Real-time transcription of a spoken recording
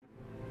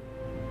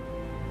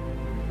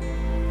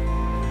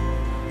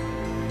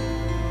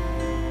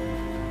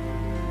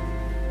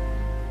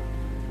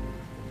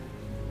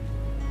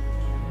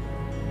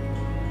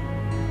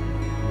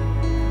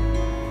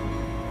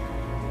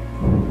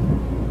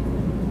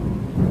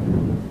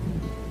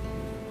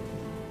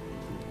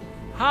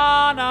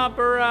Donna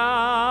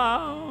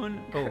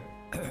Brown. Oh.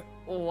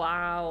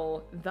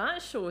 Wow,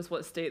 that shows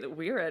what state that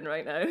we're in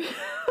right now.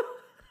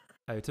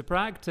 Out of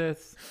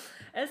practice.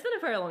 It's been a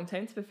very long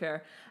time, to be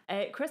fair.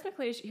 Chris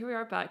McLeish, here we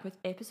are back with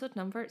episode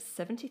number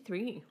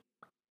 73.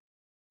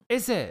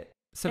 Is it?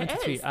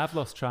 73. It is. I've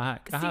lost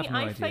track. I have no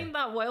idea. I find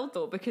that wild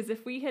though, because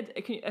if we had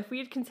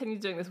continued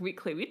doing this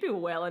weekly, we'd be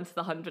well into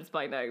the hundreds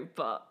by now.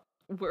 But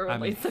we're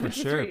only 73. For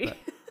sure, but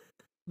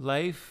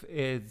life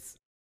is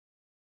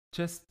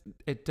just,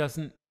 it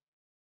doesn't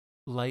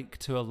like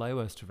to allow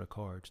us to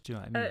record. Do you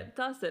know what I mean? It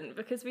doesn't,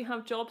 because we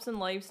have jobs and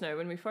lives now.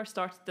 When we first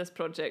started this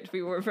project,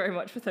 we were very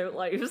much without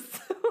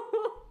lives.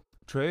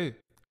 True.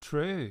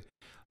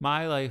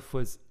 My life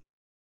was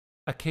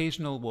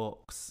occasional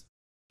walks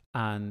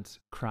and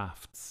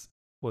crafts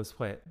was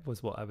what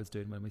I was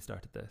doing when we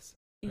started this.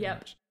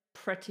 Yep,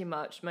 pretty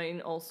much.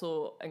 Mine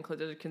also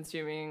included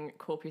consuming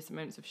copious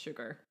amounts of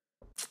sugar.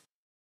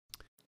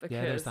 Because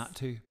yeah, there's that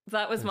too.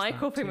 That was my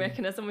coping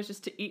mechanism, was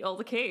just to eat all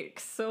the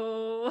cakes.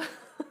 So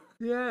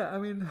yeah, I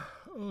mean,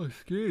 oh,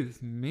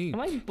 excuse me. Am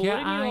I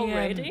boring you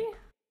already?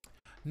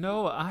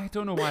 No, I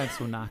don't know why I'm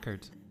so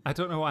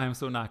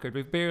knackered.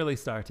 We've barely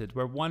started.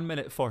 We're 1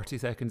 minute 40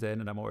 seconds in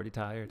and I'm already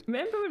tired.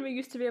 Remember when we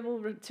used to be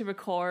able to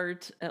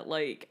record at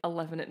like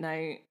 11 at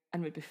night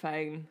and we'd be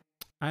fine?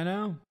 I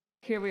know.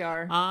 Here we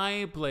are.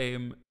 I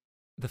blame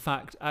the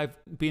fact I've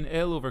been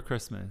ill over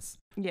Christmas.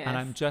 Yes. And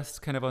I'm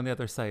just kind of on the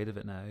other side of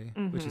it now,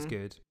 which is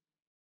good.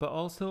 But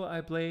also I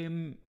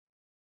blame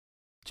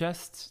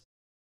just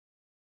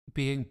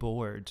being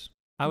bored.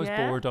 I was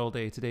bored all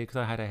day today because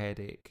I had a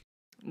headache.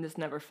 And it's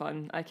never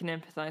fun. I can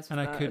empathise with and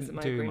that. I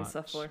couldn't do much.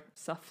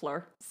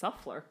 Suffer.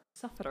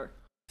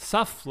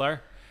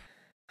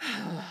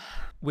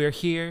 We're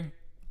here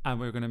and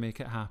we're going to make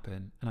it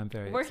happen. And I'm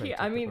very excited. We're here.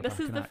 I mean, this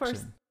is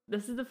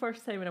the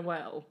first time in a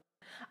while.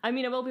 I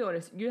mean, I will be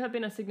honest, you have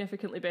been a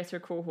significantly better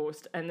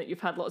co-host and that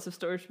you've had lots of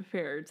stories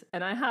prepared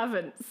and I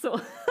haven't. So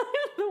I'm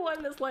the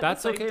one that's like,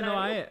 that's okay. No,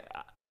 I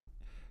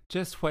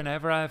just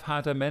whenever I've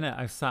had a minute,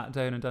 I've sat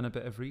down and done a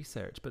bit of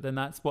research, but then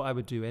that's what I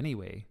would do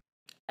anyway.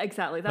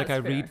 Exactly. That's like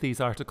I fair. read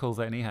these articles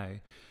anyhow.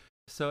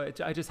 So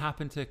I just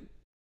happen to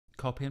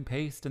copy and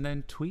paste and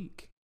then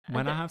tweak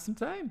when I have some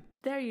time.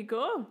 There you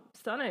go.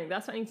 Stunning.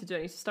 That's what I need to do.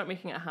 I need to start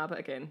making it a habit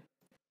again.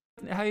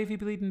 How have you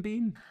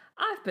been?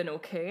 I've been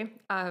okay.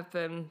 I've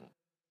been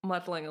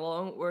muddling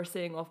along. We're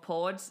staying off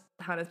pods.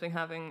 Hannah's been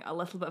having a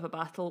little bit of a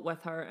battle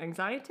with her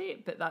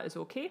anxiety, but that is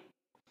okay.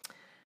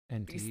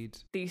 Indeed.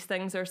 These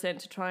things are sent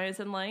to try us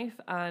in life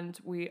and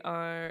we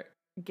are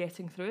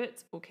getting through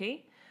it,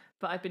 okay?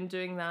 But I've been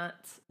doing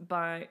that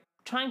by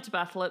trying to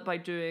battle it by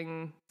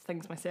doing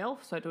things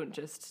myself, so I don't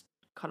just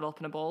cuddle up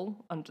in a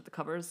ball under the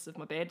covers of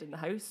my bed in the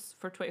house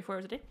for 24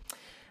 hours a day.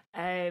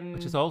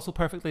 Which is also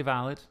perfectly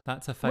valid.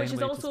 That's a fine way to spend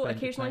your time. Which is also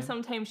occasionally,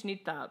 sometimes you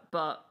need that,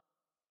 but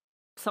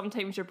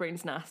sometimes your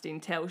brain's nasty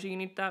and tells you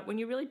need that when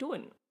you really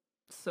don't.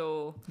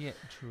 So yeah,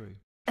 true.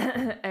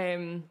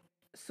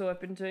 So I've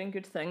been doing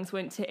good things.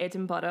 Went to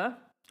Edinburgh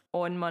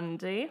on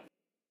Monday.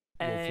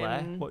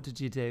 Lovely. What did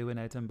you do in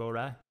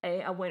Edinburgh?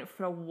 I went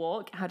for a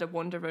walk. I had a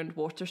wander around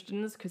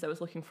Waterstones because I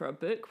was looking for a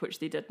book, which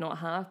they did not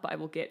have, but I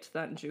will get to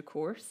that in due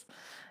course.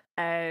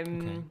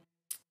 Okay.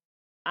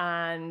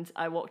 And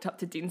I walked up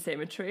to Dean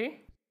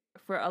Cemetery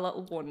for a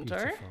little wander,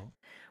 beautiful.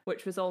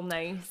 Which was all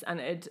nice. And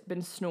it had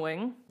been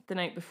snowing the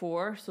night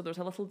before, so there was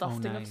a little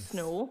dusting of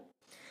snow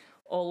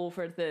all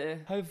over the...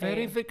 How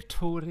very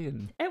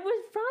Victorian. It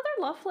was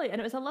rather lovely,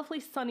 and it was a lovely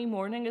sunny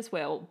morning as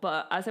well.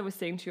 But as I was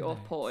saying to you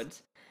off pod,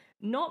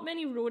 not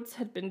many roads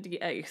had been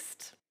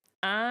de-iced.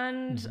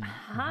 And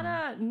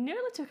Hannah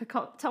nearly took a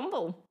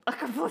tumble a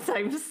couple of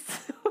times.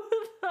 So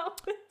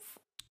that was...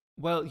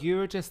 Well, you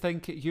were just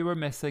thinking, you were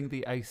missing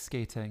the ice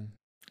skating.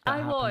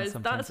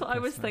 That's what I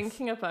was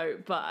thinking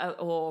about. But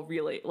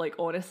really, like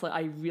honestly,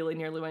 I really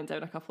nearly went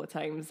down a couple of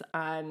times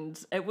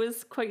and it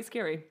was quite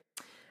scary.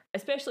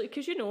 Especially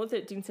because you know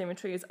that Dean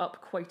Cemetery is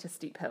up quite a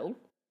steep hill,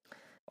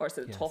 or it's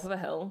at the top of a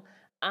hill.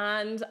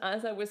 And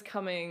as I was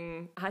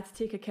coming, I had to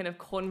take a kind of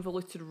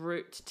convoluted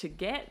route to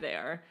get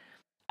there.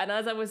 And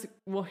as I was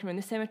walking around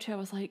the cemetery, I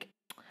was like,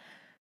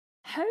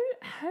 how am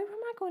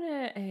I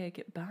going to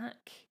get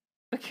back?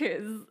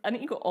 Because I need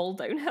to go all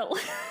downhill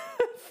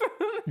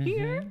from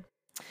here.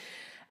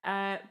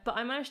 But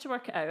I managed to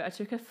work it out. I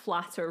took a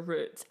flatter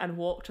route and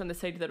walked on the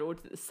side of the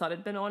road that the sun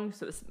had been on,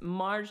 so it was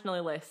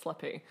marginally less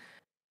slippy.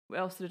 What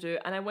else did I do?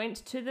 And I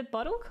went to the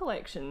Butler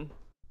collection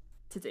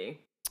today.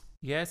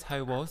 Yes,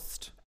 how was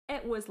it?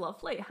 It was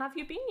lovely. Have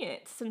you been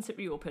yet since it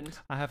reopened?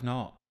 I have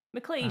not.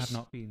 McLeish. I have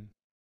not been.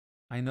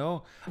 I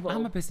know. Well,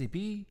 I'm a busy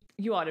bee.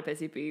 You are a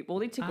busy bee. We'll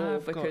need to go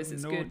because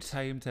it's good. I've got no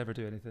time to ever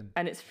do anything.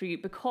 And it's free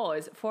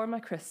because for my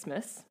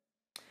Christmas,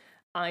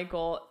 I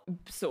got...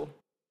 So,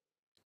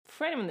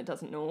 for anyone that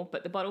doesn't know,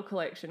 but the Butler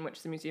collection, which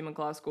is a museum in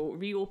Glasgow,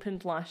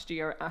 reopened last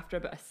year after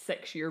about a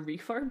 6-year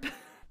refurb.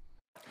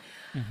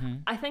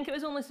 I think it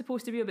was only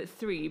supposed to be about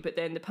 3, but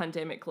then the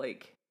pandemic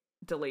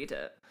delayed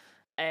it.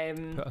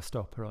 Put a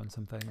stopper on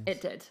some things. It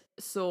did.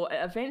 So it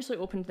eventually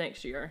opened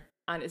next year,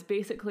 and it's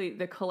basically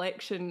the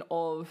collection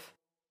of,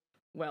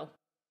 well,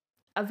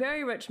 a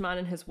very rich man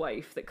and his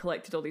wife that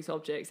collected all these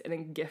objects and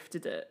then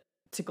gifted it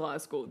to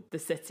Glasgow, the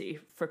city,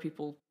 for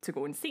people to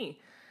go and see.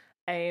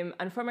 And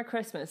for my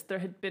Christmas, there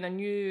had been a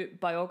new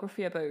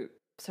biography about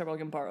Sir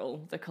William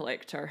Burrell, the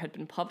collector, had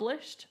been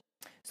published.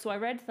 So I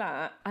read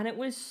that, and it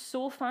was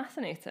so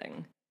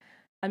fascinating.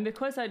 And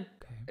because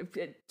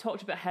it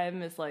talked about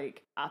him as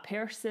like a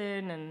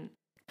person, and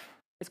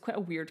it's quite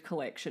a weird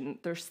collection.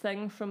 There's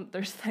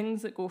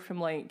things that go from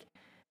like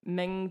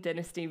Ming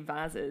Dynasty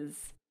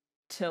vases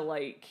to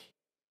like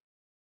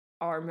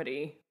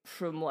armory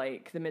from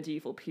like the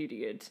medieval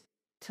period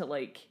to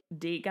like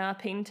Degas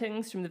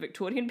paintings from the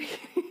Victorian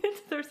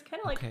period. There's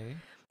kind of like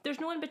there's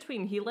no in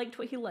between. He liked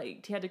what he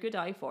liked. He had a good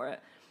eye for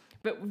it.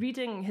 But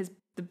reading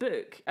the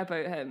book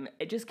about him,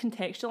 it just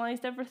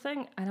contextualized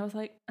everything, and I was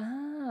like,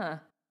 I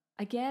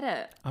get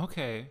it.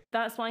 Okay.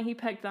 That's why he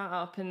picked that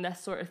up and this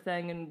sort of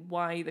thing, and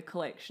why the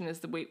collection is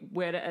the way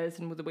where it is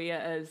and the way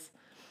it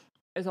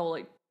is all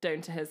like down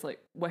to his like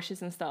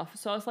wishes and stuff.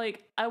 So I was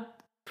like, I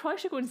probably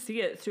should go and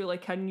see it through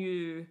like a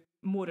new,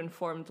 more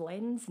informed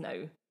lens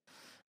now.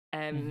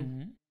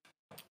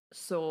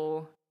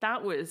 So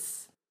that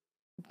was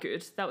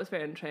good. That was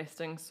very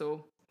interesting.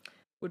 So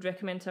would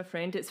recommend to a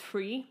friend. It's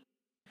free.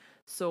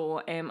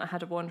 So I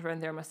had a wander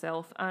around there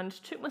myself and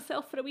took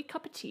myself for a wee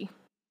cup of tea.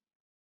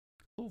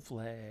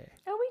 Lovely.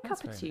 A wee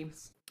cup of tea.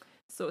 Nice.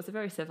 So it's a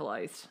very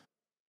civilised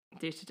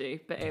day to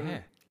day. But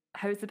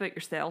how's about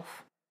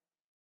yourself?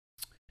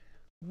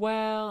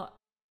 Well,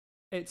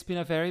 it's been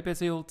a very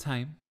busy old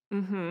time.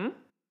 Mm-hmm.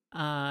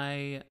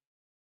 I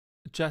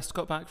just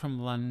got back from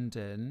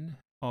London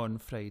on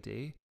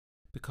Friday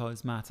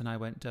because Matt and I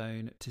went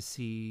down to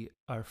see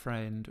our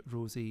friend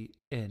Rosie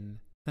in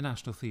the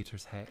National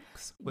Theatre's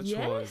Hex, which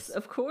was...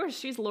 of course,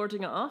 she's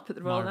lording it up at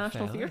the Royal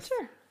National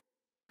Theatre.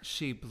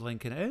 She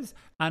blinking is.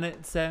 And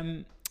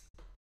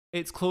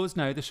it's closed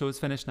now, the show's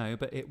finished now,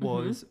 but it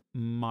was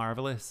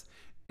marvellous.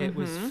 It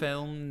was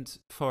filmed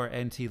for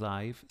NT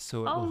Live,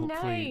 so it will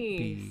hopefully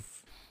be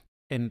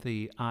in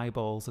the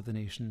eyeballs of the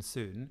nation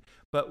soon.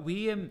 But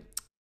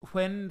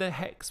when the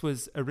Hex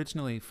was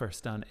originally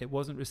first done, it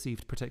wasn't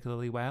received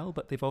particularly well,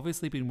 but they've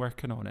obviously been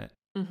working on it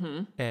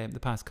the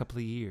past couple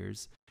of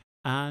years.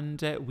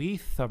 And we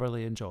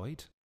thoroughly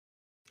enjoyed.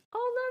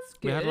 Oh, that's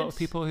good. We had a lot of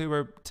people who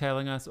were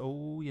telling us,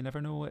 you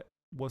never know, it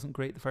wasn't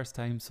great the first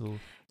time, so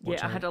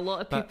watch I out. had a lot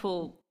of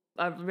people,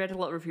 I've read a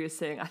lot of reviews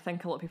saying, I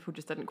think a lot of people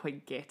just didn't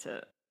quite get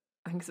it.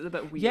 I think it's a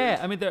bit weird. Yeah,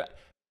 I mean, they're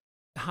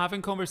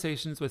having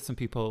conversations with some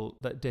people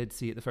that did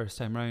see it the first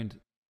time round.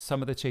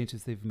 Some of the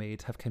changes they've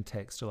made have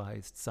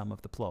contextualized some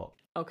of the plot.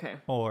 Okay.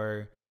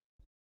 Or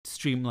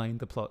streamlined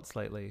the plot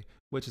slightly,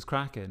 which is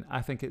cracking.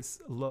 I think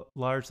it's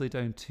largely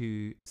down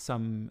to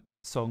some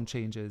song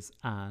changes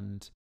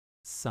and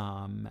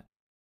some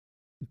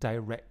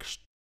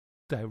direction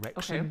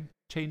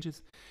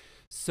changes.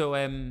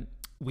 So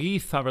we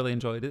thoroughly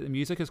enjoyed it. The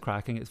music is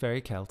cracking. It's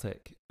very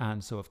Celtic,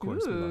 and so of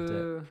course we loved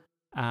it.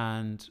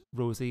 And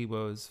Rosie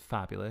was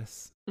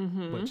fabulous,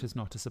 which is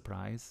not a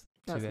surprise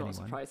to anyone. That's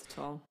not a surprise at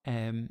all.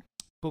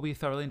 But we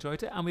thoroughly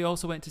enjoyed it, and we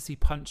also went to see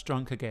Punch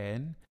Drunk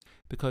again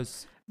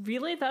because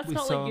really, that's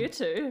not like you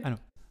two. I know,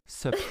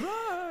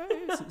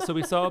 surprise. So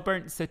we saw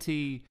Burnt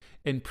City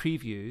in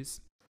previews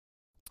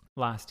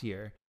last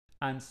year,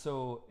 and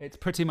so it's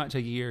pretty much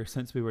a year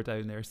since we were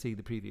down there seeing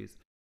the previews,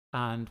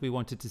 and we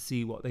wanted to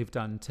see what they've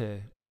done to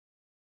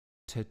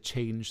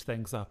change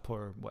things up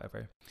or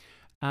whatever,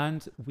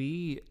 and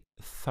we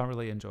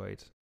thoroughly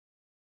enjoyed.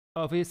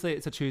 Obviously,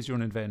 it's a choose your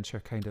own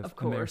adventure kind of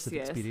immersive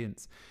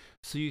experience.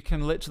 So you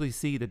can literally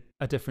see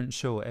a different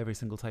show every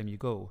single time you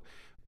go.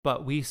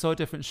 But we saw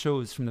different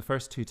shows from the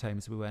first 2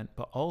 times we went,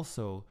 but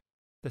also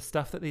the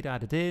stuff that they'd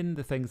added in,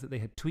 the things that they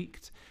had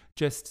tweaked,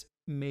 just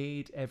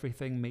made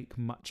everything make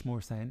much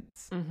more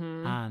sense.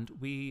 And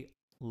we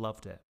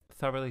loved it.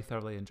 Thoroughly,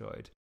 thoroughly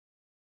enjoyed.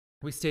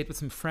 We stayed with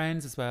some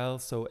friends as well,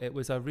 so it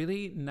was a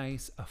really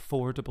nice,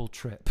 affordable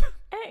trip.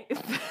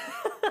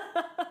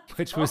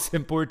 Which was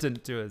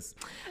important to us.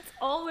 It's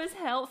always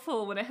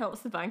helpful when it helps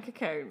the bank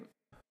account.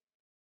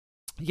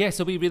 Yeah,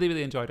 so we really,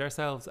 really enjoyed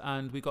ourselves,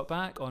 and we got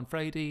back on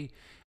Friday,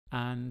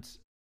 and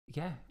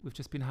yeah, we've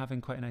just been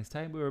having quite a nice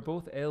time. We were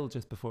both ill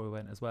just before we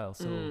went as well,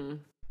 so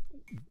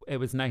it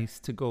was nice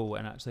to go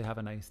and actually have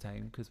a nice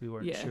time because we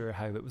weren't sure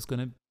how it was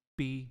going to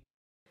be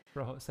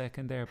for a hot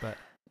second there, but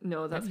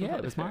no, that's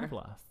it was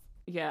marvellous.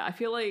 Yeah, I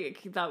feel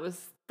like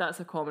that's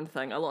a common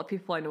thing. A lot of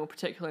people I know,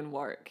 particularly in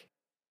work,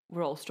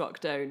 were all struck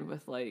down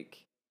with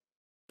like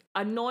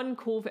a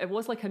non-COVID. It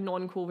was like a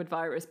non-COVID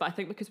virus, but I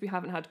think because we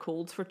haven't had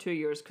colds for 2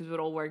 years because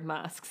we're all wearing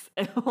masks,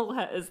 it all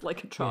hit us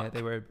like a truck.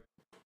 Yeah,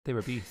 they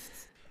were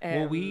beasts.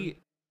 Well,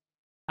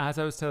 as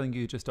I was telling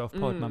you just off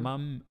pod, my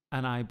mum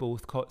and I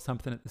both caught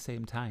something at the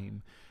same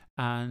time,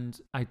 and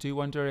I do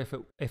wonder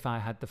if I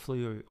had the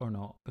flu or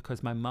not,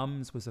 because my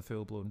mum's was a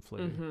full-blown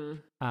flu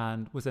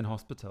and was in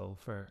hospital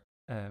for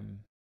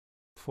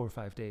 4 or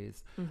 5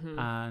 days,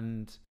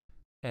 and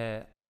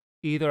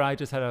either I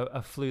just had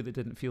a flu that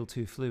didn't feel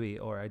too flu-y,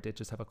 or I did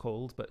just have a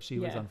cold, but she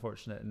was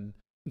unfortunate. And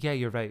yeah,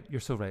 you're right. You're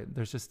so right.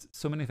 There's just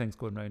so many things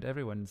going around.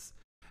 Everyone's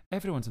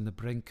everyone's on the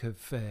brink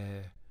of,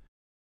 I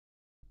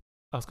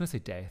was going to say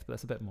death, but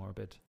that's a bit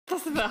morbid.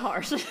 That's a bit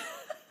harsh.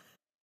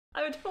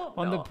 I would hope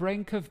on not. the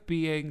brink of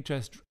being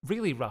just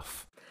really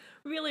rough.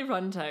 Really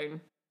run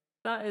down.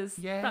 That is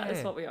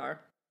what we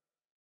are.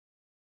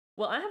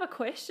 Well, I have a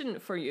question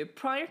for you.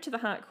 Prior to the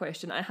hat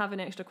question, I have an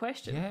extra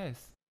question.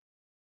 Yes.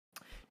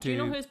 Do you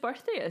know whose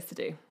birthday it is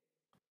today?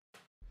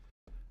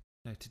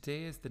 Now,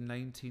 today is the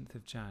 19th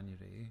of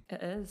January.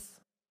 It is.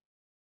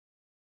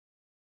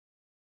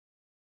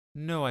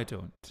 No, I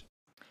don't.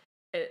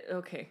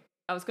 Okay.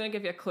 I was going to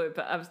give you a clue,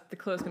 but the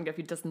clue I was going to give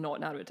you does not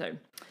narrow it down.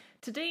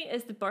 Today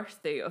is the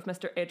birthday of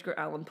Mr. Edgar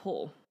Allan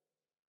Poe.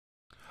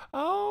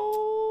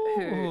 Oh!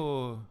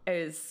 Who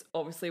is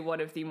obviously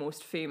one of the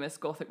most famous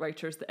Gothic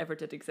writers that ever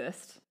did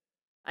exist.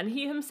 And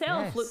he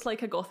himself looked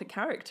like a Gothic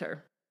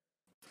character.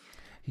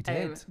 He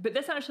did. But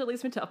this actually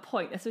leads me to a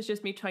point. This is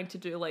just me trying to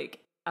do like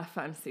a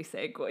fancy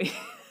segue.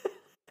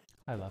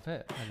 I love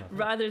it.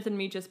 Rather than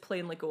me just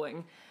plainly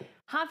going,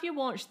 have you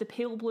watched The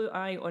Pale Blue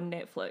Eye on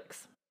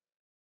Netflix?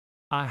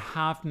 I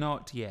have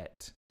not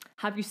yet.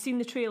 Have you seen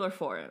the trailer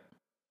for it?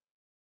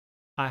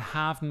 I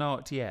have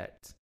not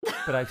yet.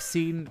 But I've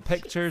seen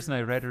pictures and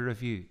I read a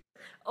review.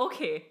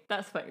 Okay,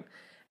 that's fine.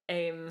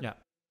 Yeah.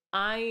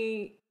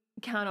 I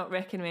cannot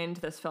recommend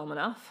this film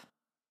enough.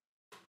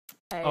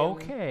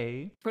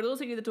 Okay. For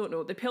those of you that don't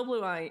know, The Pale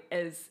Blue Eye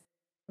is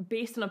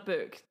based on a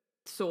book.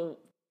 So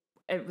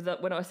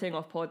when I was saying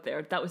off pod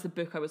there, that was the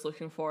book I was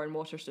looking for in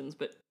Waterstones,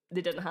 but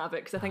they didn't have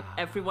it because I think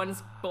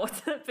everyone's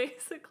bought it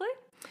basically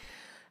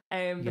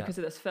because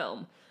of this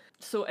film.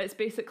 So it's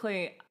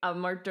basically a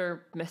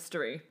murder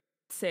mystery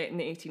set in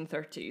the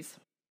 1830s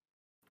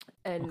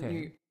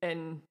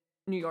in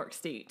New York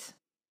State.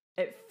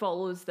 It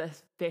follows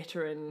this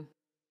veteran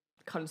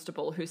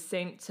constable who's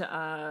sent to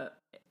a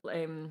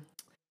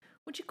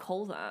what do you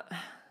call that?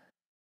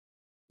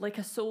 Like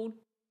a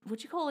what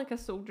do you call like a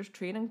soldier's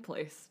training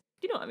place?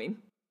 Do you know what I mean?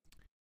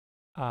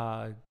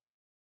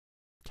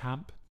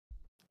 Camp.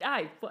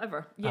 Aye,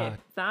 whatever. Yeah,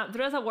 that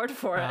there is a word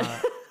for it.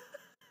 I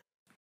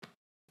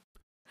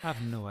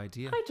have no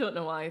idea. I don't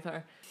know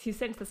either. He's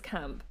sent to this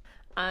camp,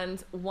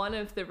 and one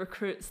of the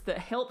recruits that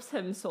helps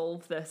him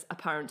solve this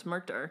apparent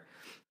murder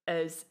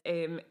is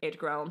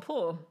Edgar Allan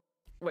Poe,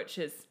 which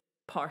is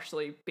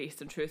partially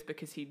based in truth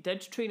because he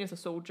did train as a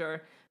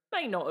soldier,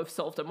 might not have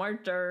solved a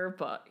murder,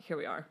 but here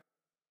we are.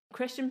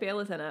 Christian Bale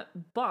is in it,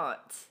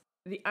 but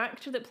the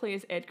actor that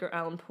plays Edgar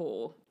Allan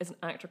Poe is an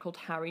actor called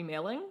Harry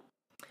Melling,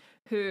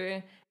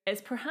 who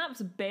is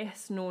perhaps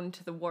best known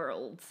to the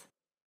world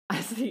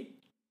as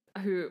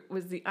who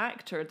was the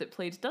actor that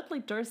played Dudley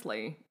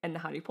Dursley in the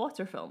Harry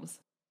Potter films,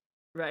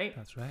 right?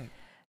 That's right.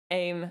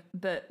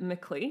 But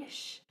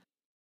McLeish,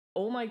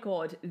 oh my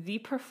god, the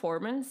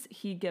performance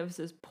he gives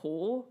as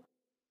Poe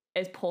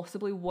is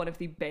possibly one of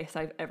the best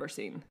I've ever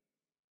seen.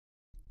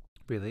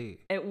 Really?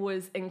 It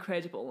was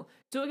incredible.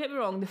 Don't get me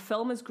wrong, the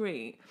film is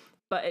great,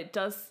 but it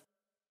does,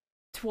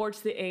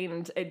 towards the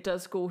end, it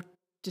does go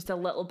just a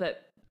little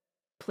bit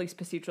police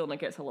procedural and it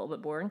gets a little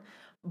bit boring.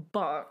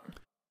 But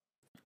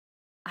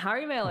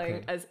Harry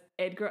Melling as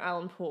Edgar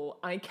Allan Poe,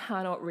 I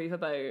cannot rave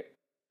about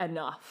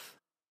enough.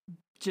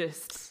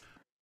 Just,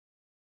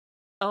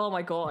 oh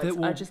my god,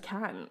 I just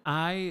can't.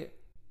 I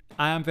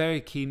am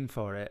very keen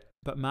for it,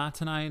 but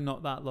Matt and I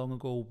not that long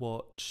ago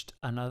watched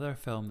another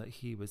film that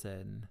he was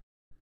in.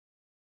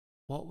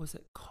 What was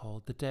it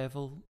called? The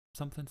Devil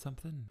something.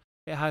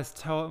 It has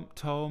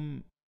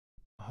Tom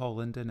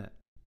Holland in it.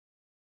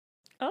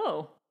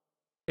 Oh.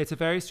 It's a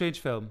very strange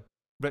film.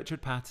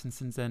 Richard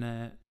Pattinson's in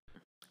it.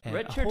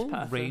 Richard a whole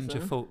Pattinson. range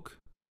of folk.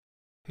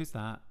 Who's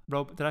that?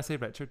 Rob? Did I say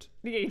Richard?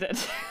 Yeah, you did.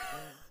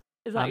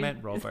 I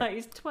meant Robert. Is that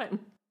his twin?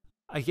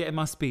 Yeah, it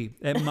must be.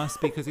 It must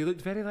be because he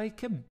looked very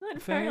like him.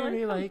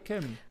 Very like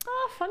him.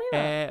 Oh, funny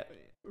that.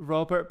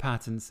 Robert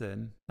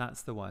Pattinson,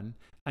 that's the one.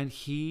 And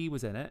he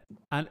was in it.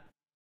 And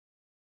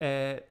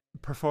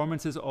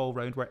performances all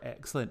round were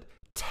excellent.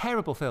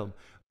 Terrible film,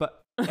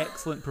 but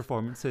excellent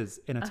performances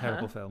in a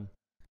terrible film.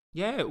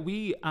 Yeah,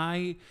 we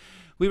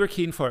were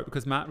keen for it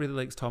because Matt really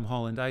likes Tom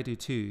Holland. I do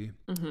too.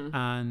 Mm-hmm.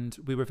 And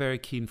we were very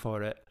keen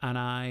for it. And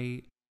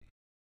I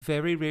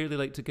very rarely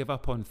like to give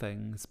up on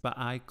things, but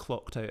I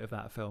clocked out of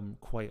that film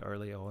quite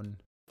early on.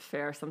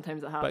 Fair,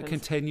 sometimes it happens. But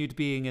continued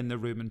being in the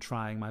room and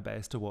trying my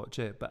best to watch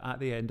it. But at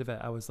the end of it,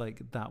 I was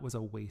like, that was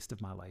a waste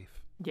of my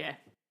life. Yeah.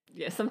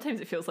 Yeah,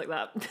 sometimes it feels like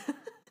that.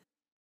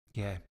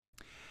 Yeah.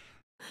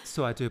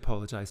 So I do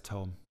apologise,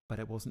 Tom, but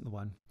it wasn't the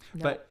one.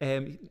 No. But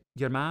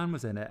your man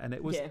was in it, and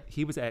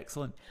he was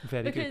excellent.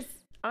 Very good. Because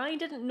I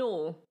didn't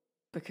know,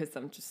 because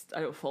I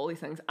don't follow these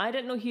things. I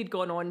didn't know he'd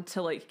gone on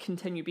to like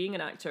continue being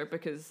an actor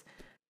because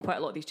quite a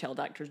lot of these child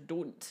actors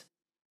don't,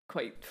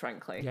 quite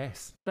frankly.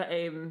 Yes. But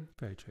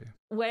very true.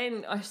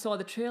 When I saw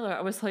the trailer,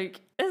 I was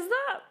like, is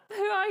that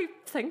who I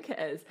think it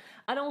is?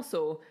 And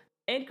also,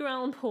 Edgar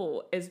Allan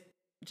Poe is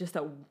just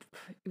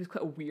he was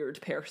quite a weird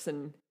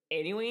person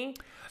anyway.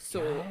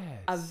 So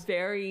a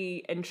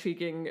very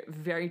intriguing,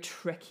 very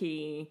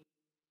tricky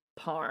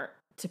part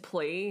to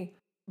play,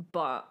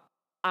 but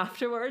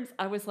afterwards,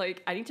 I was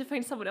like, I need to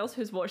find someone else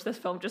who's watched this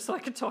film just so I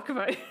can talk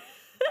about it.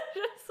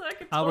 Just so I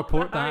can I'll talk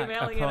report about back. Harry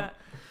Melling in it.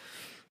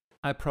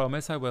 I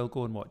promise I will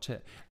go and watch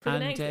it. For the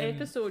next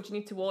episode, you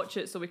need to watch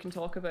it so we can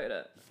talk about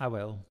it. I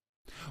will.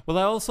 Well,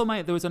 I also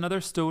might. There was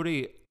another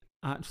story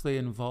actually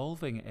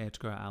involving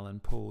Edgar Allan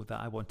Poe that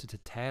I wanted to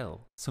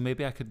tell. So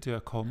maybe I could do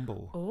a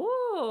combo.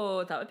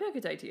 Oh, that would be a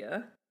good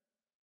idea.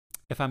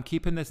 If I'm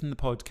keeping this in the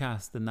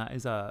podcast, then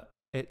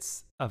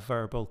it's a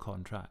verbal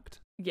contract.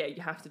 Yeah,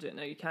 you have to do it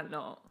now. You can't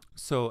not.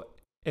 So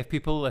if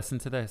people listen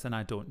to this and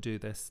I don't do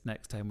this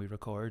next time we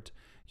record,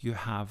 you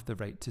have the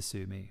right to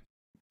sue me.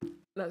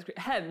 That's great.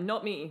 Him,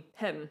 not me.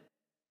 Him.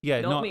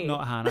 Yeah, not me.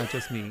 Not Hannah,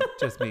 just me.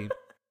 Just me.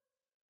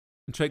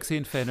 And Trixie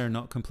and Finn are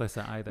not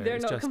complicit either. They're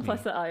it's not just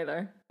complicit me.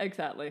 Either.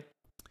 Exactly.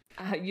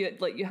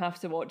 You have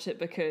to watch it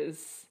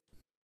because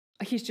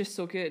he's just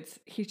so good.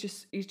 He's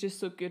just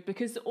so good.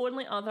 Because the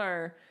only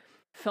other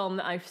film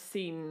that I've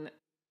seen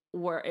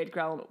where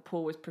Edgar Allan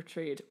Poe was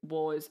portrayed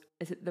is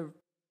it The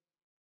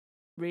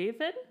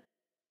Raven?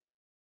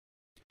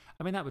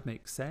 I mean, that would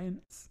make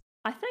sense.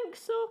 I think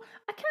so.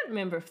 I can't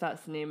remember if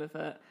that's the name of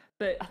it,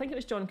 but I think it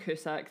was John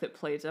Cusack that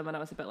played him, and I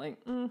was a bit like,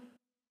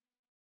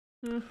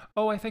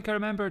 Oh, I think I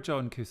remember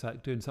John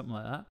Cusack doing something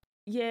like that.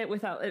 Yeah, it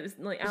was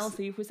like Alice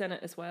Eve was in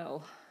it as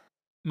well.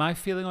 My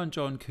feeling on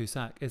John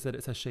Cusack is that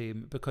it's a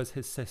shame because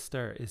his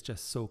sister is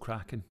just so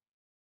cracking.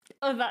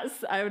 Oh,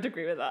 I would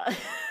agree with that.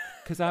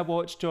 Because I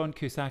watch John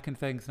Cusack and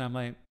things and I'm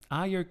like,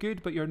 you're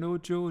good, but you're no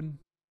Joan.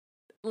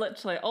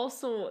 Literally.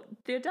 Also,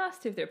 the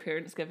audacity of their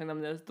parents giving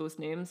them those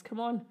names. Come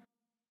on.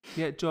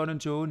 Yeah, John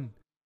and Joan.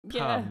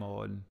 Yeah. Come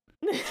on.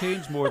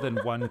 Change more than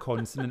one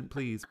consonant,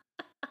 please.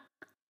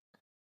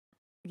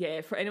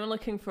 Yeah, for anyone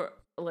looking for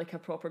like a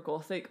proper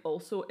Gothic,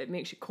 also it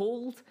makes you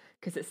cold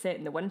because it's set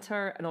in the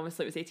winter, and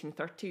obviously it was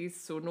 1830s,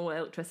 so no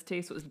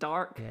electricity, so it was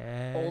dark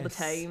all the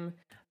time.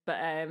 But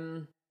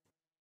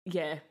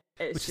yeah,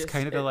 it's which just, is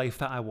kind of the life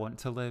that I want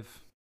to live.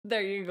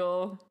 There you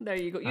go.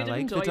 You'd I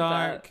like the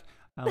dark.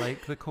 I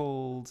like the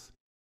cold.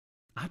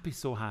 I'd be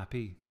so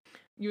happy.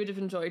 You would have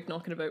enjoyed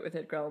knocking about with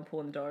Edgar Allan Poe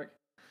in the dark.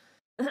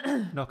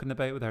 Knocking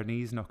about with our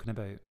knees, knocking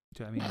about.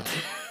 Do you know what I mean?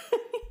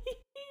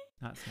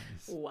 That's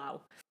nice.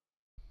 Wow.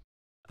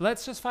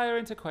 Let's just fire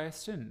into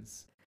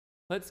questions.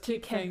 Let's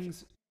keep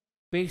things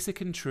basic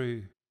and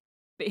true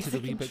to the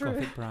Wee Bit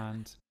Gothic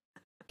brand.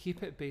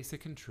 Keep it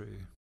basic and true.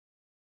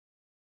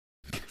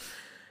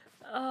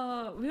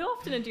 We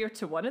often adhere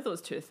to one of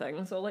those two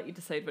things. I'll let you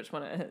decide which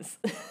one it is.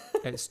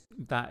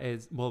 That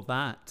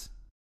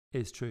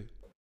is true.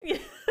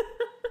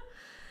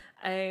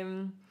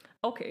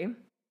 Okay.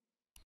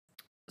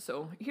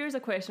 So here's a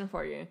question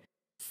for you.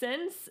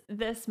 Since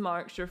this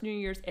marks your New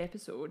Year's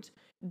episode,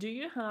 do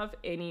you have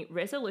any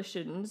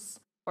resolutions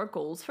or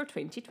goals for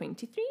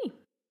 2023?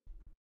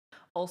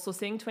 Also,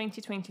 saying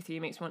 2023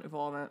 makes me want to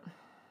vomit.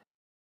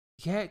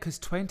 Yeah, because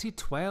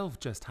 2012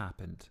 just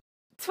happened.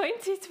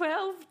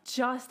 2012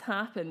 just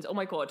happened. Oh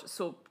my God.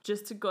 So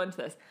just to go into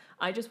this,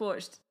 I just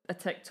watched a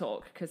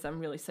TikTok, because I'm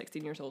really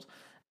 16 years old,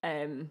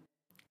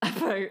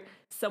 about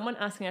someone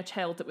asking a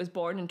child that was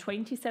born in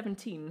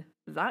 2017.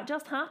 That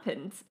just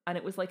happened. And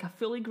it was like a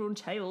fully grown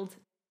child.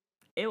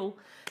 Ew.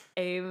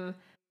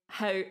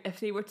 How, if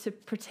they were to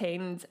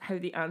pretend how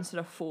they answer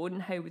a phone,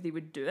 how they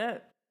would do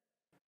it.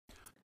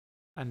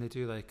 And they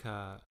do like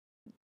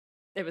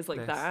it was like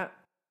this. that.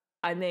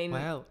 And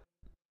then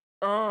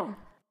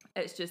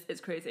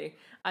it's crazy.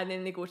 And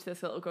then they go to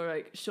this little girl,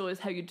 like, show us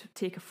how you'd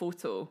take a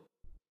photo.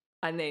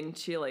 And then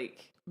she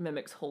like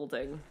mimics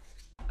holding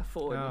a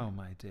phone. Oh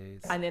my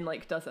days. And then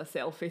like does a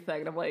selfie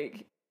thing. And I'm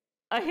like,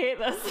 I hate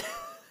this.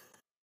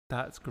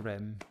 That's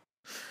grim.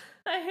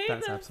 I hate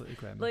That's this. absolutely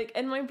grim. Like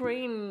in my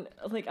brain,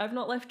 like I've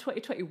not left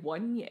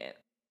 2021 yet.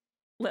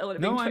 Let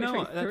alone No, I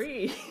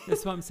 2023. know.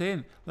 That's what I'm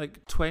saying.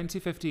 Like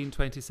 2015,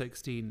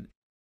 2016,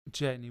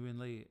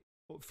 genuinely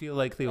feel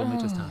like they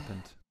only just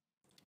happened.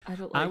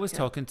 I was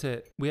talking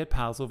to, we had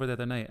pals over the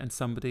other night and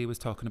somebody was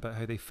talking about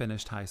how they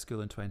finished high school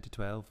in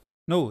 2012.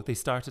 No, they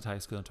started high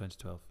school in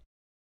 2012.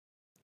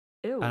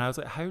 Ew. And I was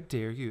like, how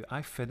dare you?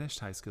 I finished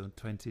high school in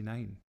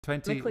 2009.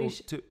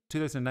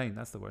 2009,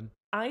 that's the one.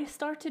 I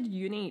started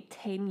uni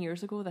 10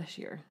 years ago this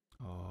year.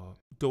 Oh,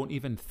 don't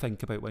even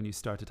think about when you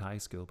started high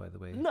school, by the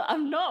way. No,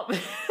 I'm not,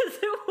 because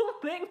it will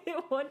make me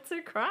want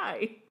to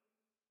cry.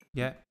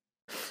 Yeah,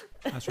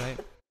 that's right.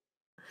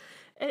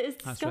 It is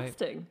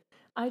disgusting. Right.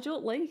 I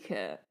don't like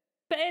it.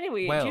 But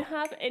anyway, do you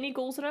have any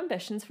goals or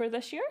ambitions for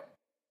this year?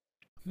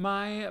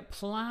 My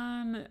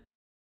plan,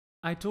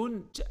 I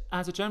don't,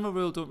 as a general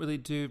rule, don't really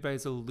do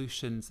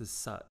resolutions as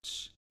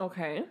such.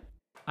 Okay.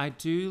 I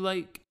do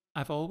like,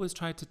 I've always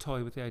tried to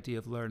toy with the idea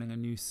of learning a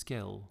new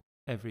skill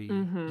every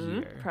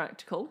year.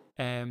 Practical.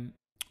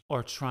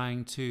 Or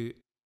trying to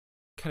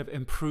kind of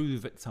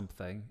improve at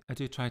something. I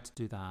do try to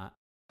do that.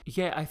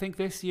 Yeah, I think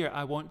this year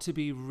I want to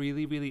be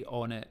really, really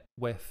on it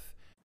with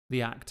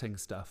the acting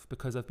stuff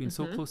because I've been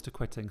so close to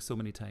quitting so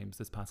many times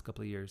this past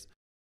couple of years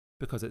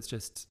because it's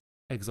just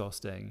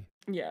exhausting.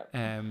 Yeah.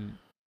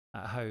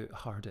 How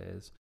hard it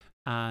is.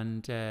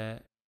 And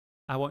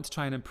I want to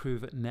try and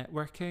improve at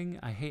networking.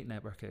 I hate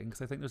networking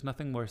because I think there's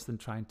nothing worse than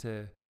trying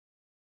to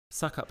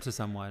suck up to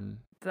someone.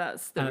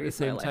 That's the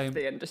reason I left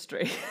the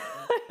industry.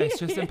 It's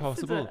just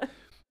impossible.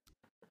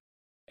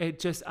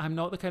 I'm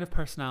not the kind of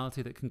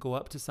personality that can go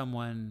up to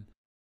someone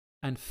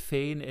and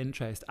feign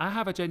interest. I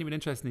have a genuine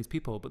interest in these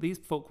people, but these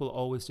folk will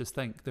always just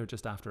think they're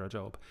just after a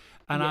job.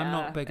 And I'm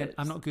not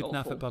good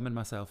enough at bumming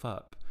myself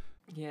up.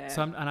 Yeah.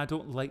 So and I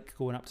don't like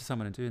going up to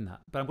someone and doing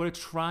that. But I'm going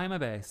to try my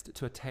best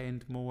to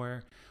attend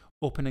more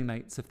opening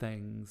nights of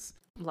things.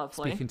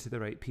 Lovely. Speaking to the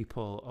right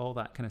people, all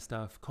that kind of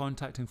stuff,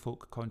 contacting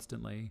folk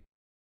constantly.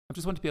 I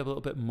just want to be a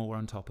little bit more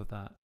on top of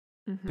that.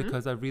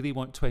 Because I really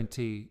want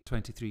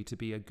 2023 to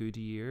be a good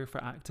year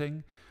for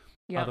acting.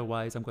 Yeah.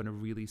 Otherwise, I'm going to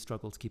really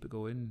struggle to keep it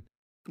going.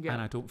 Yeah.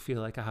 And I don't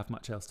feel like I have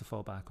much else to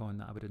fall back on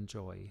that I would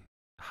enjoy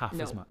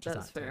as much as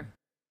acting. That's fair.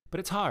 But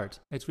it's hard.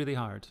 It's really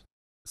hard.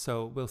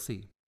 So we'll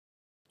see.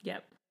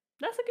 Yep.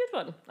 That's a good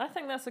one. I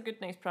think that's a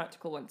good, nice,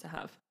 practical one to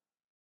have.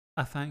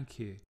 Thank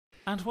you.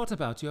 And what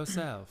about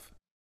yourself?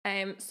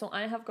 So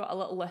I have got a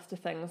little list of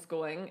things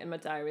going in my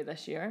diary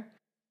this year.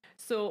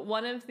 So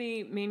one of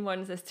the main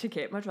ones is to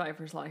get my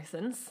driver's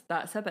license.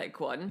 That's a big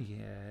one.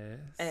 Yes.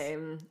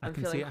 I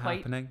can see it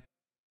happening.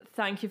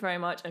 Thank you very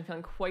much. I'm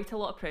feeling quite a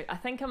lot of pressure. I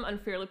think I'm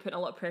unfairly putting a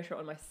lot of pressure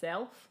on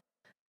myself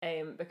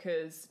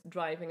because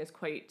driving is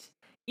quite,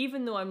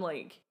 even though I'm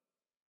like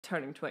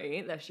turning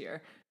 28 this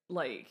year,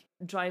 like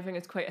driving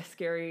is quite a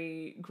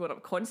scary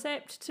grown-up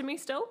concept to me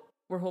still.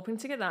 We're hoping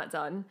to get that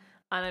done.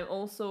 And I'm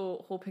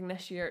also hoping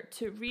this year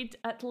to read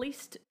at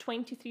least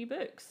 23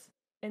 books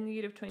in the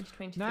year of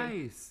 2023.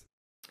 Nice.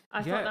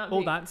 I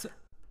thought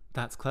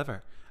that's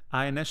clever.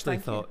 I initially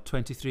thought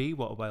 23,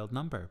 what a wild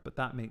number, but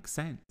that makes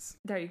sense.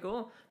 There you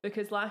go.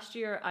 Because last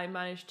year I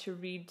managed to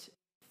read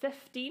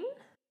 15,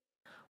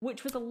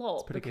 which was a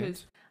lot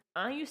because good.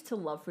 I used to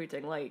love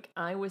reading. Like,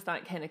 I was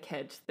that kind of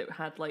kid that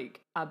had like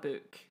a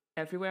book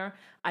everywhere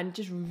and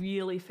just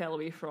really fell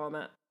away from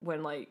it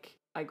when like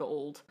I got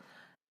old.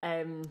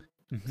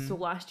 So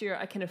last year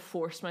I kind of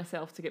forced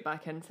myself to get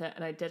back into it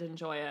and I did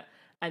enjoy it.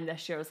 And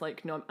this year I was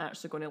like, no, I'm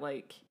actually going to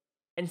like,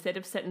 instead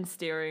of sitting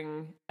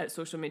staring at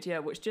social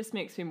media, which just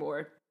makes me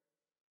more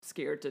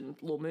scared and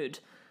low mood,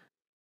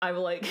 I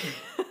will like,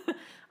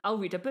 I'll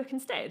read a book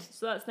instead.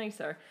 So that's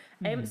nicer.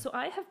 So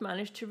I have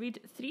managed to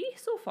read 3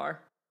 so far.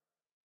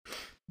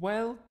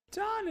 Well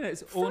done.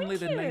 It's only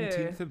the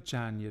 19th of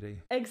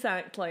January.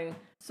 Exactly.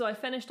 So I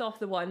finished off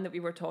the one that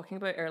we were talking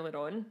about earlier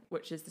on,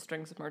 which is The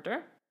Strings of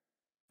Murder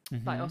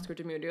by Oscar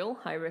de Muriel.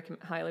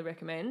 Highly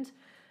recommend.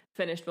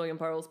 Finished William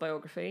Burroughs'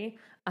 biography.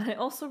 And I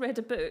also read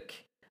a book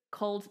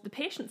called The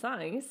Patient's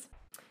Eyes.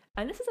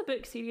 And this is a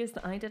book series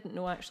that I didn't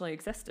know actually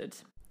existed.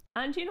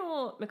 And you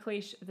know,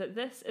 McLeish, that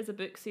this is a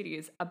book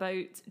series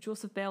about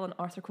Joseph Bell and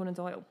Arthur Conan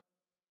Doyle.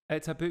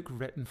 It's a book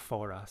written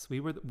for us. We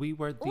were the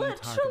Literally.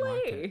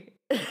 target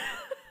market.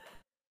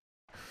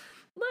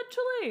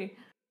 Literally.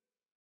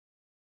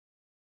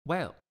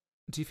 Well,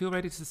 do you feel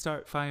ready to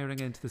start firing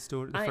into the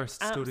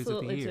first stories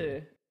of the year?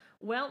 Do.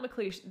 Well,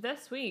 McLeish,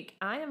 this week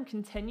I am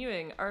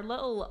continuing our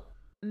little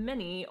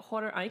mini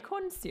horror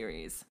icon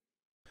series.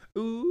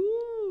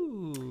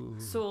 Ooh.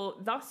 So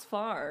thus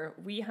far,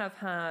 we have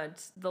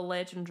had the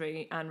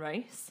legendary Anne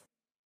Rice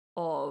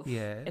of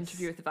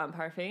Interview with the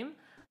Vampire fame.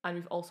 And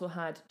we've also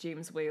had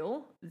James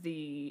Whale,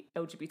 the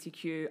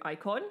LGBTQ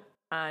icon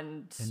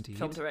and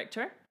film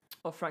director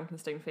of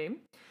Frankenstein fame.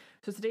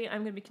 So today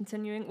I'm going to be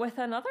continuing with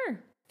another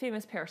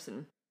famous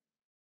person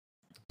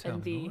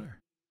in the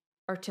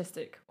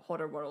artistic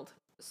horror world.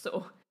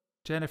 So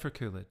Jennifer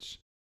Coolidge.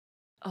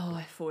 Oh,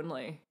 if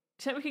only.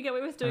 Do you think we could get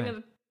away with doing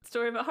a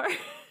story about her?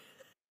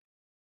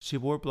 She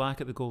wore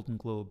black at the Golden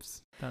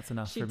Globes. That's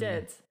enough for me. She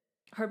did.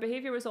 Her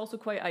behaviour was also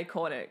quite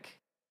iconic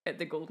at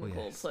the Golden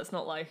Globes. Let's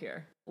not lie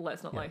here.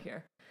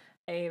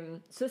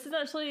 So this is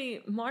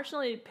actually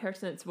marginally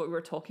pertinent to what we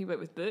were talking about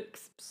with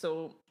books.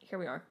 So here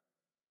we are.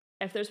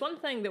 If there's one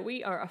thing that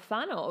we are a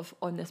fan of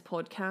on this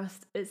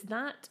podcast, it's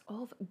that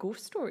of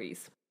ghost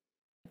stories.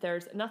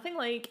 There's nothing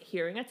like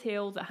hearing a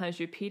tale that has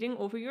you peering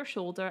over your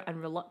shoulder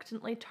and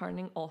reluctantly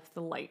turning off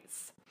the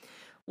lights.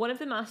 One of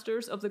the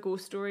masters of the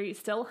ghost story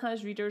still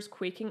has readers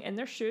quaking in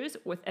their shoes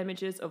with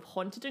images of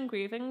haunted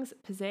engravings,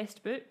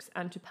 possessed books,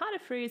 and to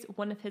paraphrase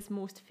one of his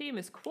most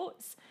famous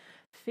quotes,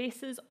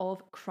 faces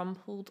of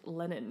crumpled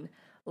linen.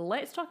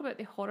 Let's talk about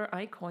the horror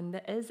icon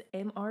that is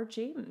M.R.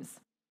 James.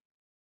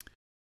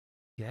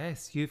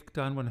 Yes, you've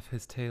done one of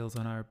his tales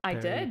on our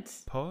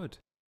pod.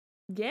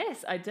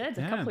 Yes, I did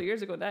a couple of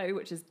years ago now,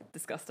 which is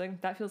disgusting.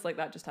 That feels like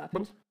that just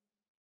happened.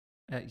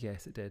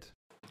 Yes, it did.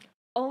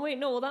 Oh wait,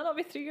 no, will that not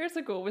be 3 years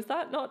ago? Was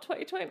that not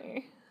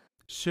 2020?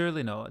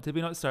 Surely not. Did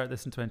we not start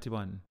this in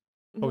 21?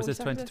 Or was this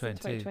 2020?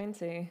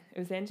 2020. It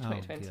was the end of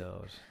 2020. Oh,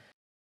 God.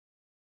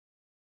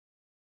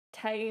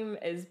 Time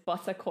is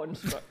but a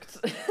construct.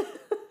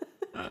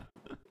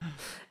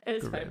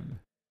 It's fine.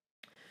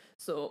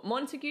 So,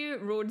 Montague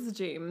Rhodes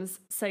James,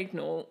 side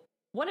note,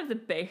 one of the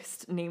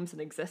best names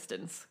in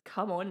existence.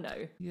 Come on now.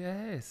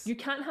 Yes. You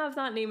can't have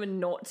that name and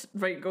not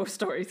write ghost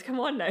stories. Come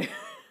on now.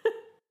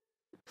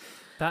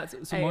 That's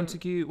so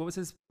Montague. What was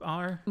his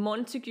R?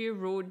 Montague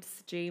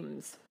Rhodes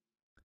James.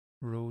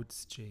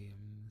 Rhodes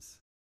James.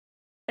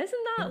 Isn't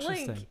that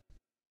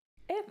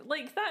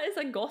like that is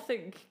a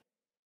Gothic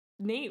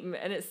name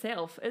in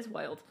itself? It's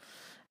wild.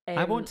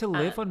 I want to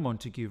live on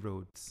Montague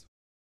Roads.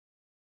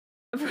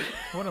 I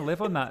want to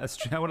live on that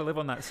street. I want to live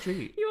on that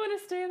street. You want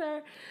to stay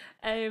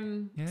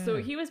there? So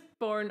he was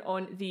born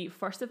on the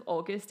 1st of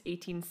August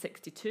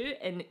 1862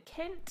 in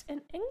Kent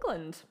in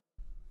England.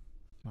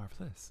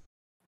 Marvellous.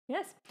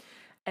 Yes.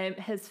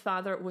 His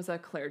father was a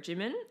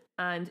clergyman,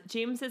 and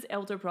James's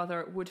elder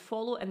brother would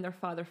follow in their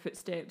father's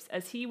footsteps,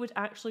 as he would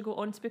actually go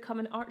on to become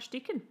an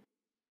archdeacon.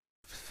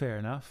 Fair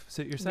enough.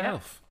 Suit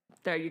yourself. Yeah.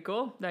 There you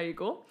go. There you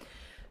go.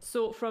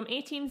 So from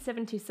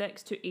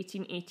 1876 to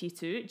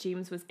 1882,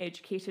 James was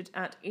educated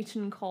at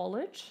Eton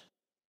College.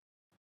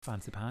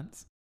 Fancy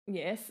pants.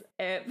 Yes,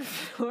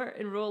 before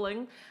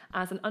enrolling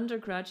as an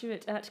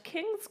undergraduate at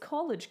King's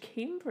College,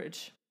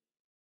 Cambridge.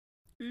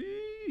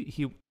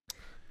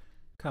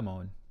 Come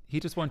on. He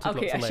just wanted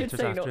lots of letters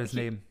after his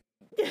name.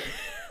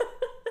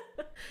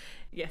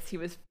 Yes, he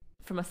was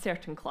from a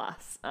certain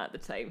class at the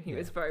time. He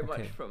was very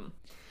much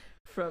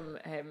from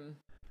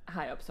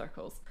high up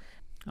circles.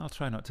 I'll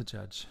try not to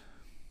judge.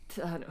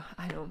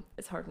 I know,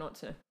 it's hard not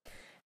to.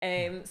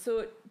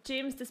 So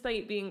James,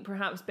 despite being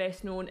perhaps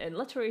best known in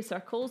literary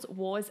circles,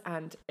 was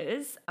and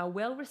is a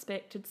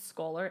well-respected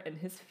scholar in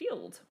his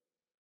field.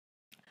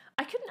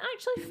 I couldn't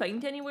actually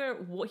find anywhere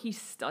what he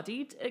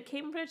studied at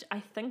Cambridge. I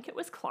think it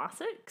was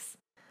classics.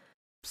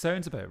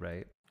 Sounds about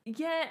right.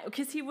 Yeah,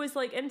 because he was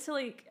like into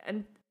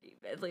and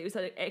he was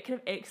a kind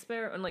of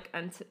expert on like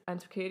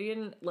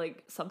antiquarian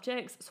like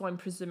subjects. So I'm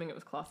presuming it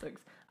was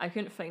classics. I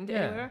couldn't find it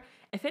anywhere.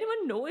 If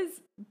anyone knows,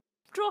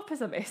 drop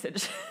us a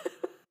message.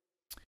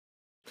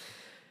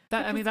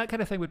 That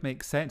kind of thing would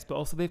make sense, but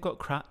also they've got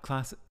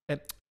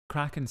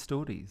cracking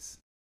stories.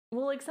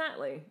 Well,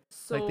 exactly.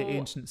 So like the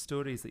ancient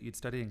stories that you'd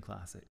study in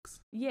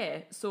classics. Yeah.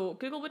 So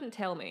Google wouldn't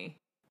tell me.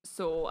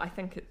 So I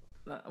think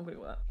I'm going to go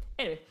with that.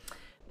 Anyway,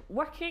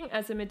 working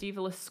as a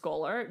medievalist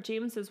scholar,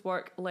 James's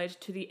work led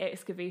to the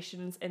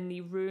excavations in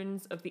the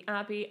ruins of the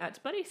abbey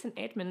at Bury St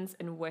Edmunds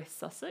in West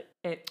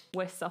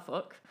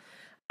Suffolk.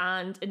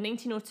 And in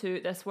 1902,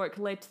 this work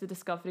led to the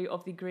discovery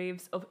of the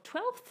graves of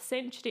 12th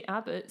century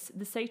abbots,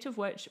 the site of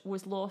which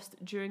was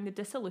lost during the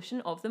dissolution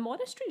of the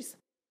monasteries.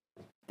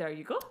 There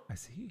you go. I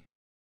see.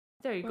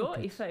 There you go.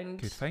 He found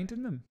good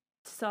finding them.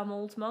 Some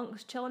old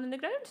monks chilling in the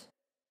ground.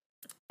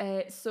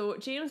 So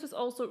James was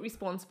also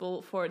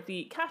responsible for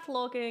the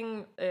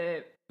cataloguing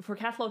the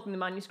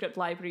manuscript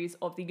libraries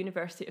of the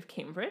University of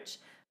Cambridge,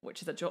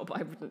 which is a job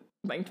I wouldn't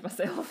mind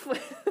myself.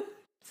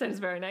 Sounds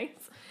very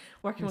nice.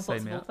 Working with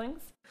lots of old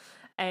things.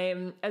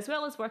 As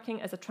well as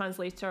working as a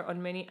translator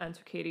on many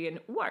antiquarian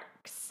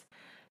works.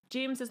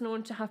 James is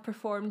known to have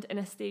performed in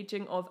a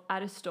staging of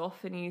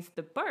Aristophanes'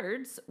 The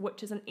Birds,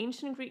 which is an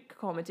ancient Greek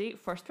comedy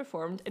first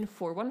performed in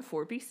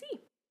 414 BC.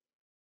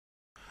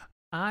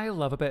 I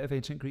love a bit of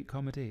ancient Greek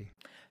comedy.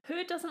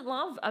 Who doesn't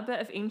love a